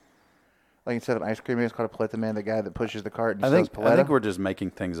Man. Like instead of ice cream, it's called a Paletta Man, the guy that pushes the cart and sells Paletta. I think we're just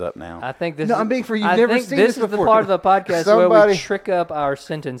making things up now. I think this I'm being for you've never seen this before. This is the part of the podcast where we trick up our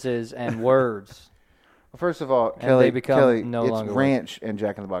sentences and words. Well, first of all, and Kelly, they become Kelly, no it's longer ranch and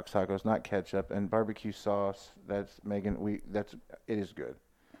Jack in the Box tacos, not ketchup, and barbecue sauce. That's Megan. It is good.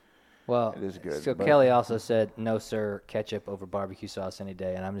 Well, it is good. So Kelly also said, "No, sir, ketchup over barbecue sauce any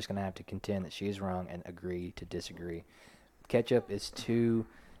day," and I'm just going to have to contend that she's wrong and agree to disagree. Ketchup is too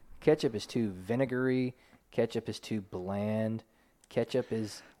vinegary. Ketchup is too bland. Ketchup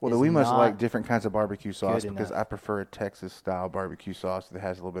is we must like different kinds of barbecue sauce because enough. I prefer a Texas-style barbecue sauce that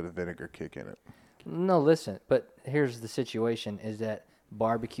has a little bit of vinegar kick in it. No, listen, but here's the situation: is that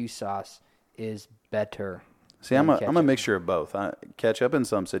barbecue sauce is better. See, I'm a mixture of both. Ketchup in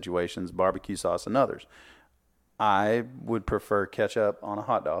some situations, barbecue sauce in others. I would prefer ketchup on a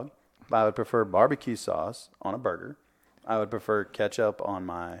hot dog. I would prefer barbecue sauce on a burger. I would prefer ketchup on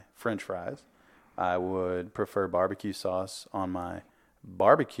my French fries. I would prefer barbecue sauce on my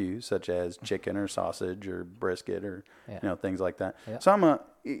barbecue, such as chicken or sausage or brisket or things like that. Yeah. So I'm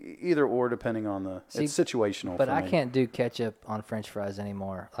either or depending on it's situational. But for I me. can't do ketchup on French fries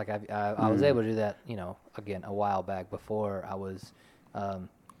anymore. Like I was able to do that, again a while back before I was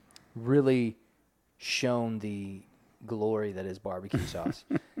really shown the glory that is barbecue sauce.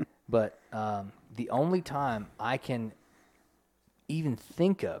 But the only time I can even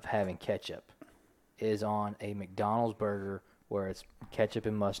think of having ketchup is on a McDonald's burger where it's ketchup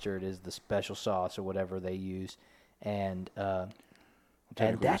and mustard is the special sauce or whatever they use, and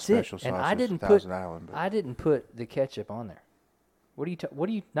that's it. And I didn't put the ketchup on there. What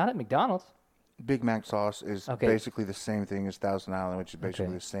are you not at McDonald's? Big Mac sauce is basically the same thing as Thousand Island, which is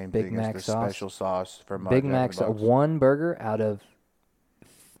basically the same thing as the special sauce from Big Mac's one burger out of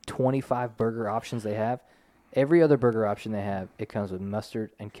 25 burger options they have. Every other burger option they have, it comes with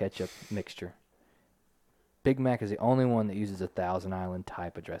mustard and ketchup mixture. Big Mac is the only one that uses a Thousand Island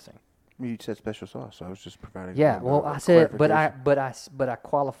type of dressing. You said special sauce, so I was just providing. Yeah, well, I said, but I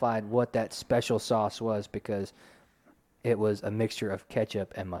qualified what that special sauce was because it was a mixture of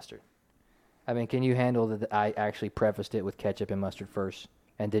ketchup and mustard. I mean, can you handle that? I actually prefaced it with ketchup and mustard first,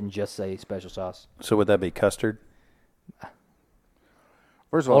 and didn't just say special sauce. So would that be custard?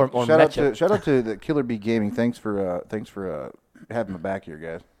 First of all, shout out to the Killer Bee Gaming. Thanks for having me back here,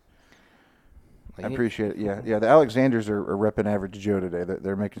 guys. I appreciate it. Yeah. The Alexanders are repping Average Joe today.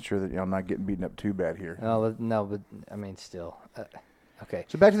 They're making sure that I'm not getting beaten up too bad here. No, but I mean, still. Okay.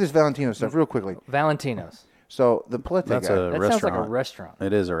 So back to this Valentino stuff, real quickly. Valentino's. So the Palette guy. That sounds like a restaurant.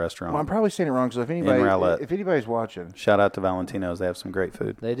 It is a restaurant. Well, I'm probably saying it wrong. So if anybody's watching, shout out to Valentino's. They have some great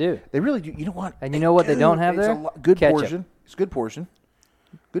food. They do. They really do. You know what? And you know what they don't have there? Good ketchup. portion. It's good portion.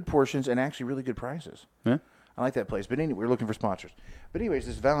 Good portions and actually really good prices. Yeah. I like that place. But anyway, we're looking for sponsors. But anyways,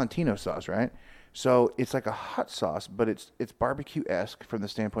 this Valentino sauce, right? So it's like a hot sauce, but it's barbecue-esque from the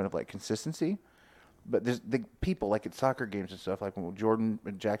standpoint of like consistency. But there's the people like at soccer games and stuff, like when Jordan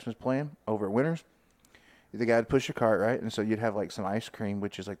and Jackson was playing over at Winners, the guy would push a cart, right? And so you'd have like some ice cream,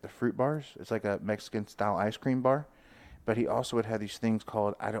 which is like the fruit bars. It's like a Mexican style ice cream bar. But he also would have these things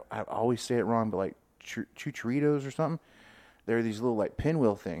called I always say it wrong, but like chucharitos or something. They're these little like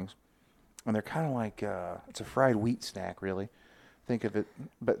pinwheel things, and they're kind of like it's a fried wheat snack, really. Think of it,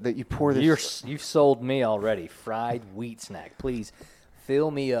 but that you pour this. You've sold me already. Fried wheat snack, please.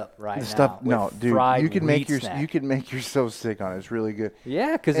 Fill me up right The now. stuff, no, with dude, fried you can wheat make snack. you can make yourself sick on it. It's really good.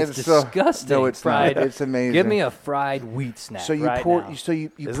 Yeah, because it's so- disgusting. no, it's fried. not. It's amazing. Give me a fried wheat snack. So you right pour, now. so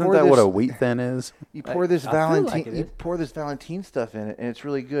you Isn't pour that this, what a wheat thin is? you pour this I feel like Valentine, it you is. pour this Valentine stuff in it, and it's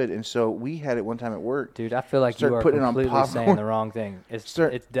really good. And so we had it one time at work. Dude, I feel like Start you are putting it on completely saying popcorn. the wrong thing. It's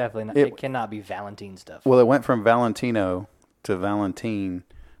Start- it's definitely not. It- It cannot be Valentine stuff. Well, it went from Valentino to Valentine,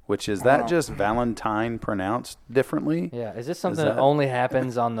 which is that just Valentine pronounced differently? Yeah, is this something that that- only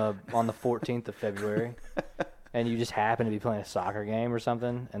happens on the 14th of February, and you just happen to be playing a soccer game or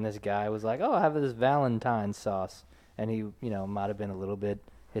something, and this guy was like, "Oh, I have this Valentine sauce," and he, might have been a little bit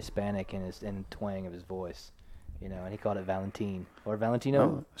Hispanic in the twang of his voice, and he called it Valentine or Valentino.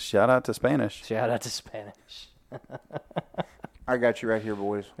 Oh, shout out to Spanish. Shout out to Spanish. I got you right here,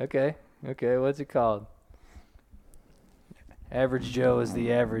 boys. Okay, what's it called? Average Joe is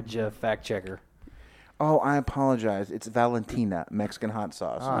the average fact checker. Oh, I apologize. It's Valentina Mexican hot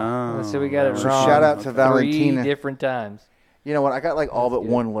sauce. So we got it So wrong. shout out to Valentina. 3 different times. You know what? I got like all but good.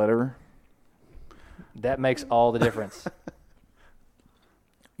 one letter. That makes all the difference.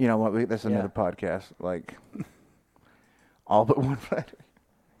 You know what? That's Yeah. another podcast. Like all but one letter.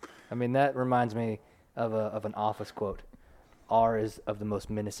 I mean, that reminds me of an Office quote. R is of the most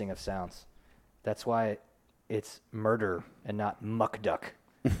menacing of sounds. That's why it's murder and not muck duck.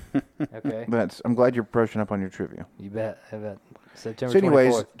 Okay? I'm glad you're brushing up on your trivia. You bet. I bet. September So,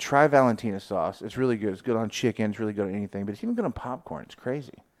 anyways, 24th. try Valentina sauce. It's really good. It's good on chicken. It's really good on anything. But it's even good on popcorn. It's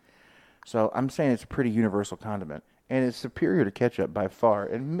crazy. So I'm saying it's a pretty universal condiment, and it's superior to ketchup by far,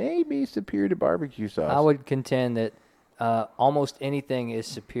 and maybe superior to barbecue sauce. I would contend that almost anything is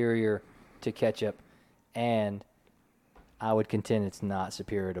superior to ketchup, and I would contend it's not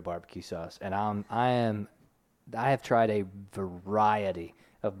superior to barbecue sauce. And I have tried a variety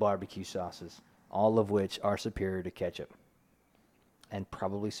of barbecue sauces, all of which are superior to ketchup, and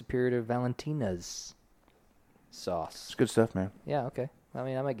probably superior to Valentina's sauce. It's good stuff, man. Yeah, okay. I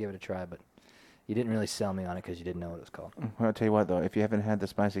mean, I might give it a try, but you didn't really sell me on it because you didn't know what it was called. Well, I'll tell you what, though. If you haven't had the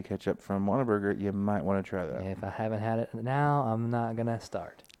spicy ketchup from Whataburger, you might want to try that. If I haven't had it now, I'm not going to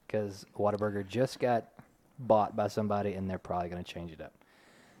start because Whataburger just got bought by somebody, and they're probably going to change it up.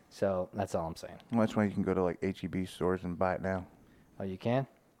 So that's all I'm saying. Well, that's why you can go to like H-E-B stores and buy it now. Oh, you can?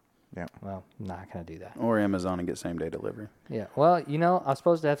 Yeah. Well, I'm not going to do that. Or Amazon and get same day delivery. Yeah. Well, I was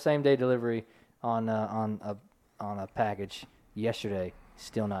supposed to have same day delivery on a package yesterday.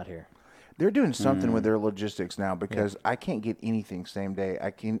 Still not here. They're doing something with their logistics now because I can't get anything same day.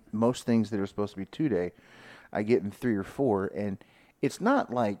 Most things that are supposed to be 2-day, I get in 3 or 4, and it's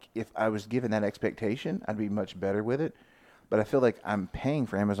not like if I was given that expectation, I'd be much better with it. But I feel like I'm paying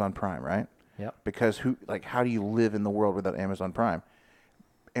for Amazon Prime, right? Yep. Because how do you live in the world without Amazon Prime?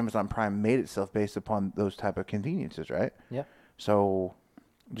 Amazon Prime made itself based upon those type of conveniences, right? Yeah. So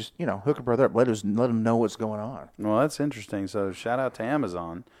just, hook a brother up. Let them know what's going on. Well, that's interesting. So shout out to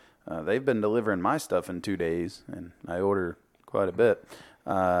Amazon. They've been delivering my stuff in 2 days, and I order quite a bit.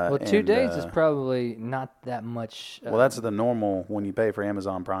 Well, 2 days is probably not that much. Well, that's the normal when you pay for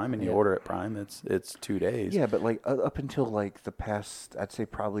Amazon Prime and you Yeah. order at Prime. It's 2 days. Yeah, but up until the past, I'd say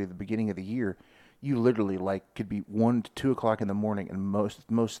probably the beginning of the year, you literally could be 1 to 2 o'clock in the morning, and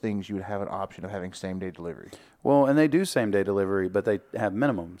most things you would have an option of having same day delivery. Well, and they do same day delivery, but they have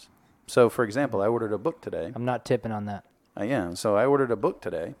minimums. So, for example, I ordered a book today. I'm not tipping on that. So I ordered a book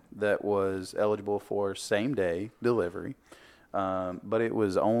today that was eligible for same day delivery, but it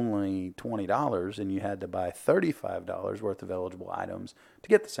was only $20, and you had to buy $35 worth of eligible items to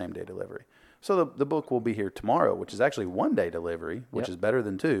get the same day delivery. So the book will be here tomorrow, which is actually 1 day delivery, which is better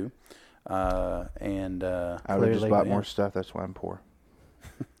than 2. I would have just Clearly, bought yeah. more stuff. That's why I'm poor.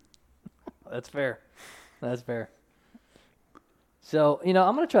 That's fair. That's fair. So,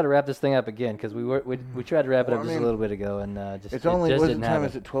 I'm going to try to wrap this thing up again because we tried to wrap it up just a little bit ago, and just It's only, just what didn't time happen.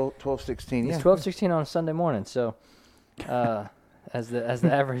 is it? 12:16. It's Yeah. 12:16 on a Sunday morning. So, as the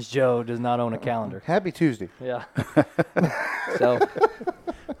average Joe does not own a calendar. Happy Tuesday. Yeah. So,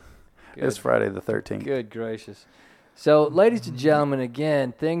 It's Friday the 13th. good gracious. So, ladies and gentlemen,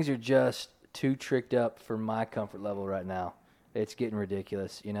 again, things are just too tricked up for my comfort level right now. It's getting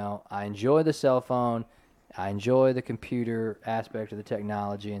ridiculous. I enjoy the cell phone. I enjoy the computer aspect of the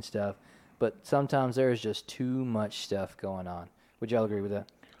technology and stuff. But sometimes there is just too much stuff going on. Would y'all agree with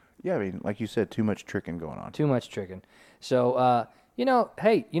that? Yeah, I mean, like you said, too much tricking going on. Too much tricking. So,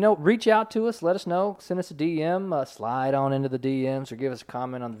 hey, reach out to us. Let us know. Send us a DM. Slide on into the DMs or give us a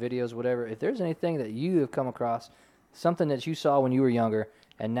comment on the videos, whatever. If there's anything that you have come across, something that you saw when you were younger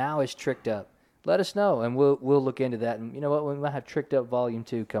and now is tricked up, let us know, and we'll look into that. And you know what? We might have Tricked Up Volume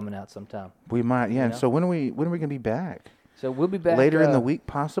 2 coming out sometime. We might, yeah. And know? so when are we going to be back? So we'll be back later in the week,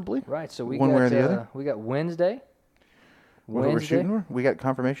 possibly. Right. So we one got way or the other. we got Wednesday. What we're shooting for? We got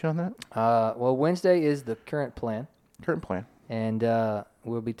confirmation on that. Well, Wednesday is the current plan, and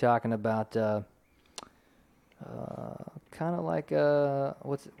we'll be talking about kind of like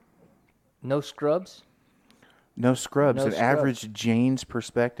what's it? No Scrubs. No Scrubs. No An Scrubs. average Jane's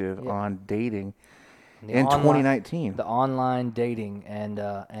perspective Yeah. on dating The in online- 2019, The online dating and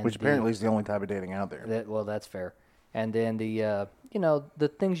which apparently is the only type of dating out there. well, that's fair. And then the the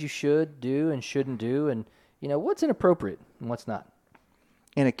things you should do and shouldn't do, and what's inappropriate and what's not,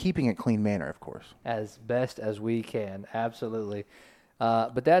 In a keeping it clean manner, of course. as best as we can. Absolutely.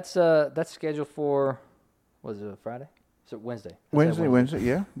 But that's scheduled for, was it Friday? So Wednesday. Wednesday,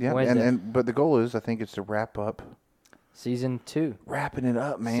 yeah. Wednesday. And but the goal is, I think, it's to wrap up. Season 2. Wrapping it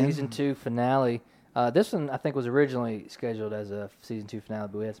up, man. Season 2 finale. This one I think was originally scheduled as a season 2 finale,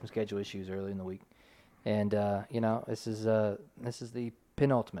 but we had some schedule issues early in the week, and this is the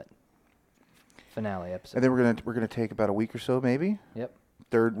penultimate finale episode. And then we're gonna take about a week or so, maybe. Yep.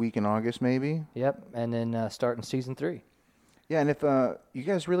 Third week in August, maybe. Yep. And then starting season 3. Yeah, and if you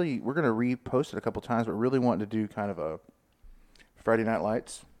guys really, we're gonna repost it a couple times, but really wanting to do kind of a Friday Night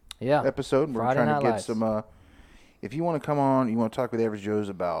Lights episode. We're Friday trying Night to get Lights. some. If you want to come on, you want to talk with Average Joes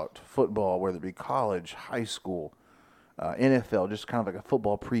about football, whether it be college, high school, NFL, just kind of like a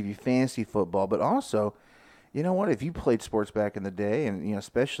football preview, fantasy football, but also, you know what? If you played sports back in the day, and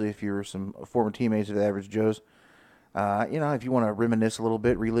especially if you were some former teammates of the Average Joes, if you want to reminisce a little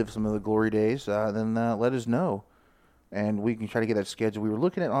bit, relive some of the glory days, then let us know, and we can try to get that scheduled. We were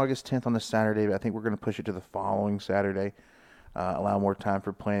looking at August 10th on the Saturday, but I think we're going to push it to the following Saturday, allow more time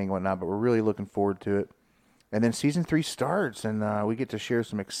for planning and whatnot. But we're really looking forward to it. And then season 3 starts, and we get to share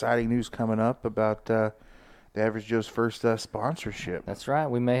some exciting news coming up about the Average Joe's first sponsorship. That's right.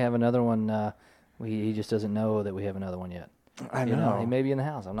 We may have another one. He just doesn't know that we have another one yet. I know. He may be in the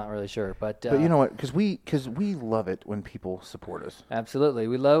house. I'm not really sure. But you know what? Because we love it when people support us. Absolutely.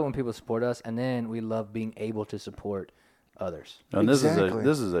 We love it when people support us, and then we love being able to support others. And Exactly.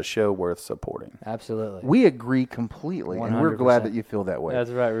 this is a show worth supporting. Absolutely. We agree completely, and we're 100%. glad that you feel that way.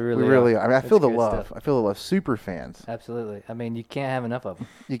 That's right. We really are. I mean, I feel That's the good love. stuff. I feel the love. Super fans. Absolutely. I mean, you can't have enough of them.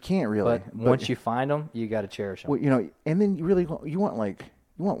 You can't really. But once you find them, you got to cherish them. well, and then you want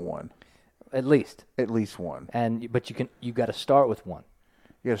one, At least. at least one. But you got to start with one.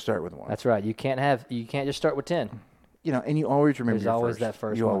 You got to start with one. That's right. You can't just start with 10. And you always remember There's your always first. that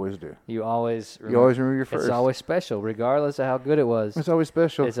first You one. always do. You always remember your first. It's always special, regardless of how good it was. It's always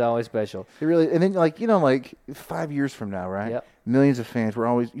special. It's always special. It really, and then 5 years from now, right? Yep. Millions of fans. We're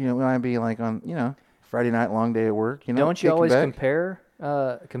always, we might be like on, Friday night, long day at work. Don't you kicking always back.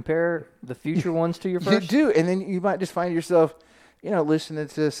 compare the future ones to your You first? do, and then you might just find yourself, listening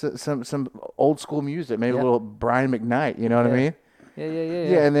to some old school music, maybe Yep. a little Brian McKnight. You know what I Yeah. mean? Yeah.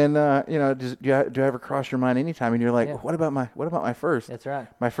 Yeah, and then do you ever cross your mind anytime, and you're like, Yeah. what about my first? That's right.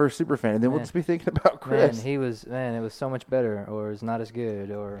 My first super fan, and then we'll Man. just be thinking about Chris. Man, it was so much better, or it's not as good,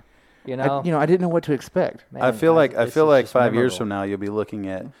 or I didn't know what to expect. man, I feel like this is 5 just years from memorable. now you'll be looking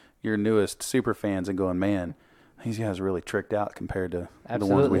at your newest super fans and going, man, these guys are really tricked out compared to the ones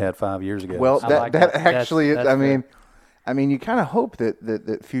Absolutely. we had 5 years ago. Well, I that like that. actually That's is. fair. I mean, you kind of hope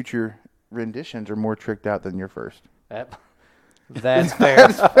that future renditions are more tricked out than your first. Yep. That's fair.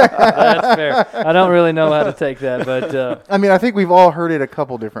 That's fair. I don't really know how to take that, but I mean, I think we've all heard it a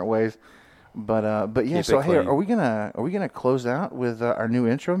couple different ways, but yeah. Keep So it hey, clean. are we gonna close out with our new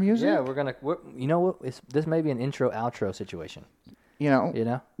intro music? yeah, you know what? This may be an intro outro situation. You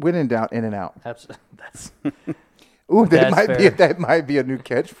know, when in doubt, in and out. Absolutely. That's Ooh, That's fair. that might be a new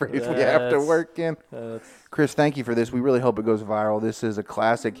catchphrase we have to That's- work in. Chris, thank you for this. We really hope it goes viral. This is a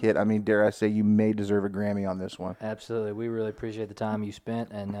classic hit. I mean, dare I say, you may deserve a Grammy on this one. absolutely. We really appreciate the time you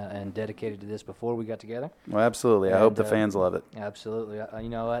spent and dedicated to this before we got together. Well, absolutely. I hope the fans love it. Absolutely. You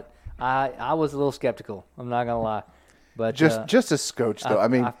know what? I was a little skeptical. I'm not gonna lie, but Just a scotch, though.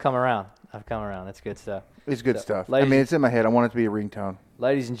 I've come around. That's good stuff. It's good stuff. I ladies- mean, it's in my head. I want it to be a ringtone.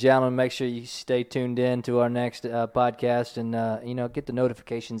 Ladies and gentlemen, make sure you stay tuned in to our next podcast and get the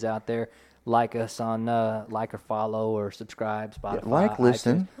notifications out there. Like us on like or follow or subscribe, Spotify, Like,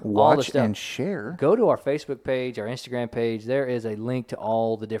 listen, iTunes, all the watch, stuff. and share. Go to our Facebook page, our Instagram page. There is a link to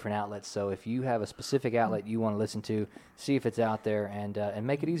all the different outlets. So if you have a specific outlet you want to listen to, see if it's out there and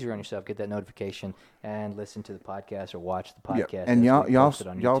make it easier on yourself. Get that notification and listen to the podcast or watch the Yeah. podcast. And as we y'all post it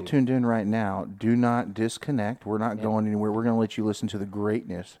on y'all YouTube. tuned in right now. Do not disconnect. We're not going anywhere. We're going to let you listen to the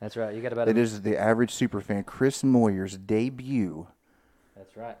greatness That's right. You got about that is the average superfan, Chris Moyer's debut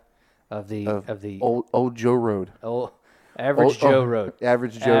That's right. Of the old Joe Road. Average Joe Road.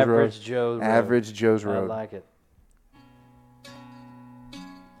 Average Joe's Road. Average Joe Road. Average Joe's Road. I like it.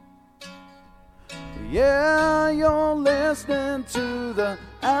 Yeah, you're listening to the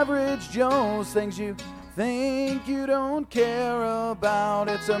Average Joe's, things you think you don't care about.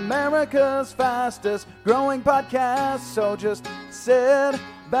 It's America's fastest growing podcast, so just sit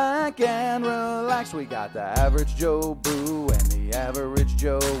back and relax. We got the Average Joe Boo and the Average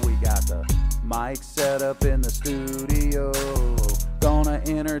Joe. We got the mic set up in the studio. Gonna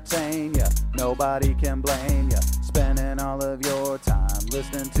entertain ya, nobody can blame ya. Spending all of your time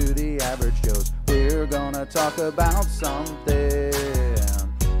listening to the Average Joes. We're gonna talk about something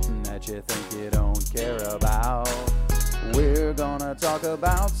that you think you don't care about. We're gonna talk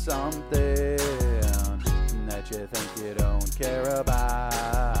about something that you think you don't care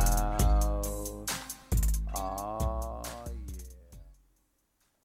about.